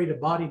must bury the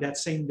body that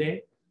same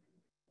day.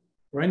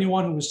 For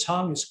anyone who is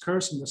hung is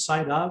cursed in the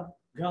sight of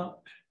God.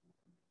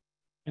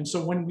 And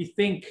so when we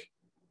think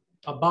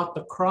about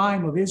the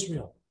crime of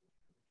Israel,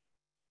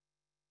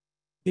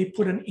 they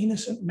put an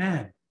innocent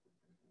man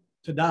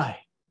to die.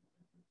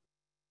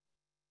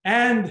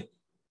 And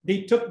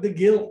they took the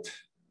guilt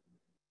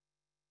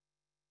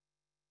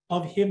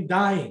of him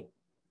dying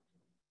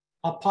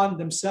upon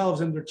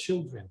themselves and their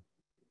children.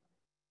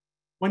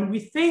 When we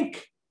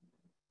think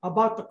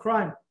about the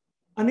crime,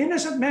 an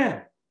innocent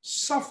man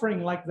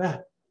suffering like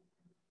that,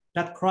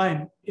 that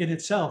crime in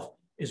itself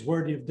is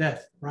worthy of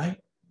death, right?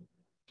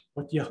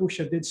 But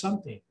Yahushua did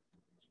something.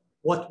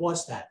 What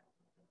was that?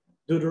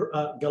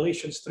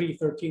 Galatians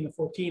 3:13 and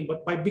 14.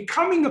 But by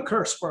becoming a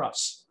curse for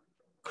us,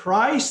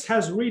 Christ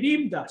has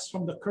redeemed us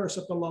from the curse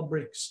that the law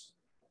brings.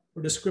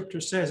 For the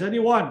scripture says,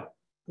 anyone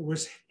who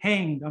was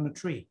hanged on a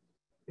tree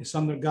is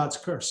under God's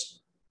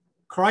curse.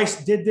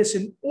 Christ did this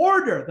in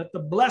order that the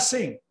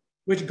blessing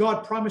which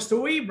God promised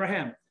to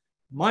Abraham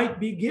might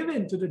be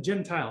given to the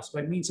Gentiles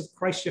by means of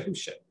Christ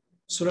Yahushua,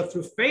 so that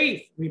through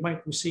faith we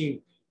might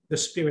receive the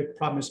Spirit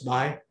promised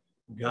by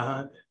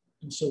God.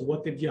 And so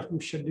what did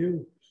Yahushua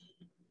do?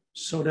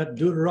 So that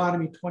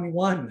Deuteronomy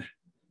 21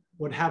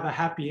 would have a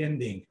happy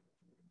ending.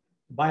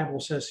 The Bible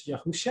says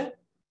Yahushua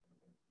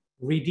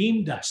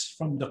redeemed us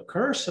from the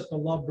curse that the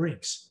law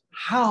brings.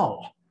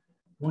 How?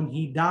 When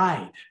he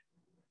died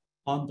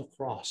on the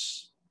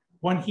cross.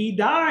 When he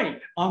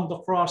died on the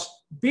cross,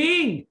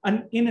 being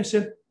an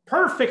innocent,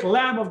 perfect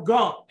Lamb of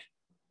God,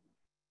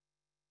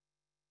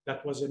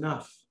 that was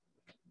enough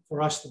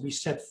for us to be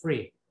set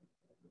free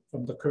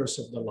from the curse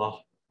of the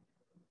law.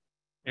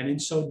 And in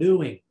so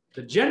doing,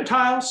 the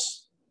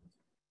Gentiles,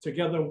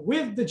 together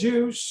with the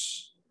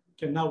Jews,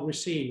 can now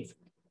receive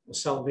the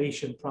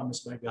salvation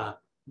promised by God.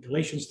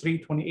 Galatians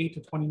 3:28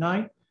 to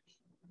 29,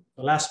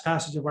 the last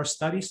passage of our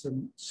studies.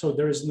 So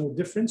there is no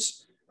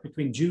difference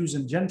between Jews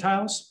and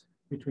Gentiles,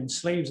 between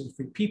slaves and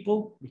free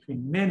people,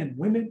 between men and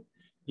women.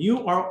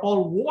 You are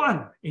all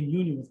one in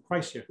union with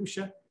Christ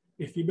Yahushua.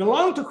 If you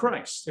belong to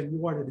Christ, then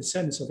you are the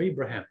descendants of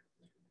Abraham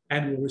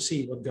and will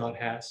receive what God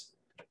has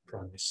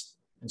promised.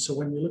 And so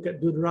when you look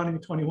at Deuteronomy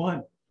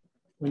 21,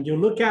 when you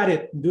look at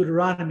it in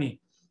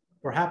Deuteronomy,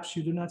 perhaps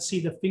you do not see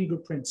the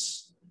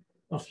fingerprints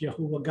of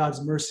Yahuwah,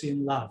 God's mercy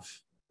and love.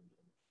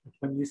 But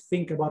when you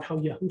think about how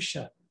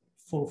Yahushua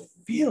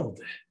fulfilled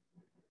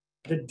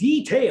the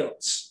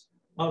details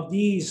of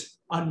these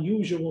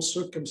unusual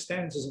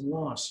circumstances and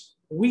laws,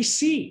 we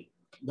see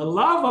the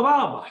love of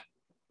Abba,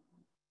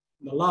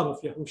 the love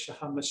of Yahushua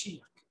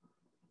HaMashiach.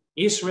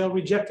 Israel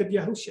rejected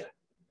Yahushua.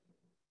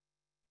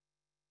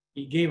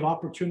 He gave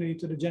opportunity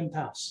to the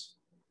Gentiles,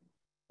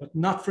 but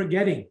not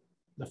forgetting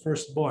the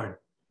firstborn.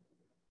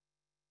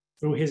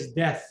 Through his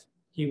death,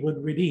 he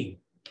would redeem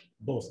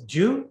both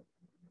Jew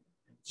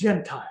and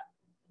Gentile,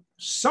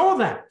 so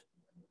that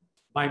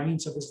by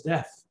means of his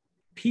death,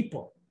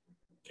 people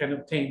can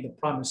obtain the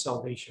promised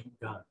salvation of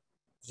God.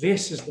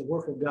 This is the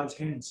work of God's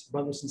hands,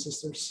 brothers and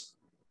sisters.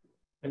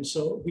 And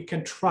so we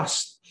can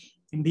trust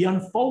in the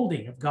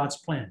unfolding of God's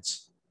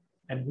plans.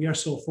 And we are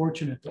so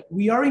fortunate that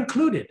we are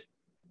included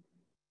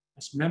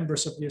as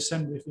members of the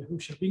assembly of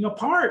Yahushua, being a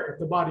part of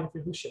the body of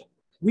Yahushua.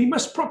 We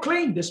must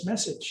proclaim this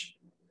message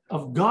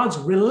of God's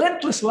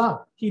relentless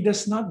love. He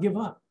does not give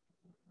up.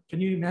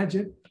 Can you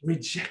imagine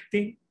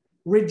rejecting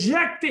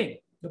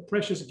the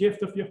precious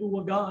gift of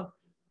Yahuwah God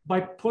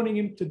by putting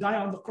him to die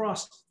on the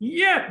cross?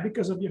 Yet,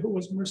 because of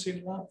Yahuwah's mercy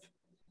and love,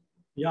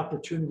 the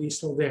opportunity is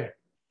still there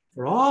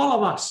for all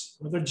of us,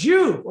 whether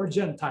Jew or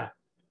Gentile,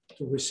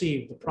 to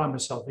receive the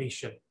promised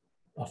salvation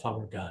of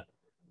our God.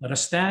 Let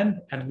us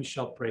stand and we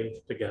shall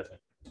pray together.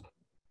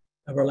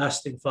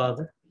 Everlasting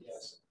Father,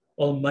 Yes.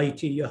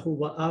 Almighty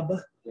Yahuwah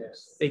Abba,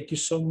 Yes. thank you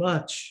so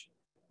much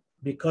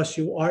because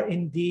you are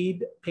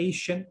indeed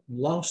patient,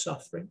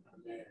 long-suffering.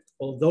 Amen.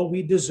 Although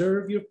we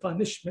deserve your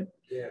punishment,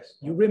 Yes.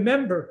 you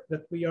remember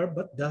that we are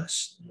but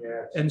dust.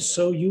 Yes. And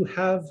so you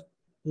have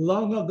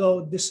long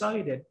ago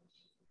decided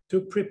to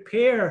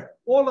prepare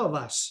all of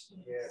us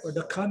Yes. for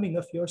the coming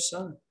of your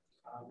Son.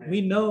 Amen.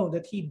 We know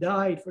that he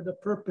died for the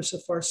purpose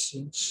of our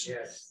sins.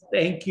 Yes.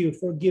 Thank you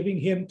for giving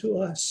him to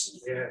us.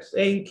 Yes.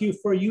 Thank you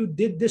for you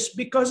did this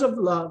because of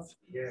love,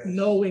 Yes.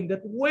 knowing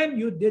that when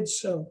you did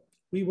so,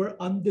 we were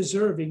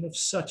undeserving of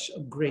such a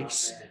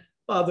grace. Amen.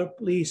 Father,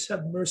 please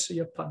have mercy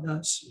upon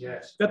us,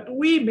 Yes. that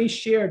we may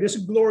share this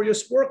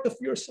glorious work of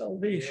your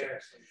salvation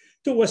Yes.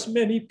 to as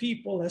many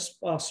people as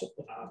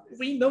possible. Amen.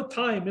 We know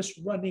time is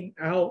running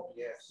out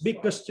Yes.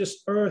 because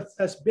this earth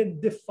has been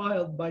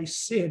defiled by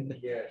sin,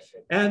 Yes.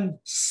 and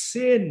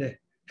sin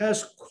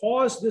has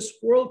caused this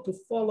world to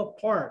fall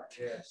apart,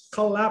 Yes.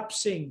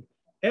 collapsing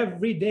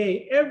every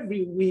day,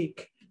 every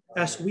week,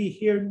 as we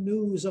hear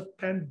news of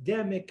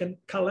pandemic and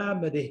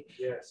calamity.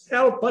 Yes.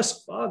 Help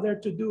us, Father,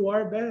 to do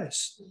our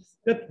best,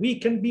 that we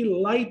can be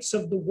lights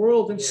of the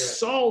world and Yes.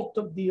 salt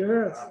of the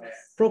earth, Amen.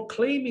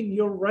 proclaiming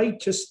your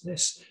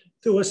righteousness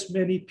to as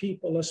many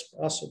people as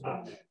possible.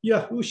 Amen.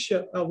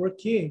 Yahusha, our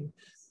King,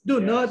 do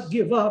Yes. not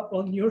give up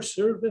on your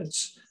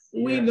servants.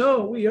 We Yes.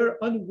 know we are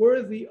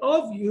unworthy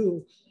of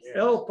you. Yes.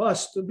 Help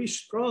us to be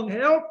strong.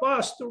 Help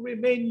us to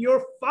remain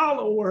your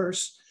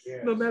followers.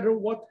 Yes. No matter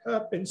what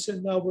happens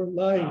in our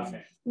life,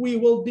 Amen. we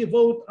will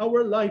devote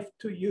our life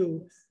to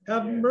you.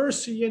 Have Yes.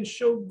 mercy and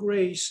show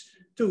grace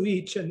to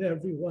each and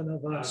every one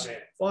of us.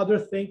 Amen. Father,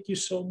 thank you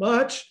so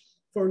much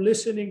for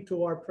listening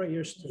to our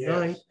prayers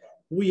tonight. Yes.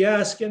 We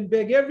ask and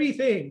beg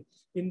everything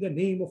in the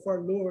name of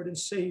our Lord and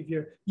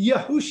Savior,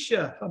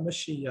 Yahushua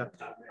HaMashiach.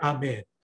 Amen. Amen.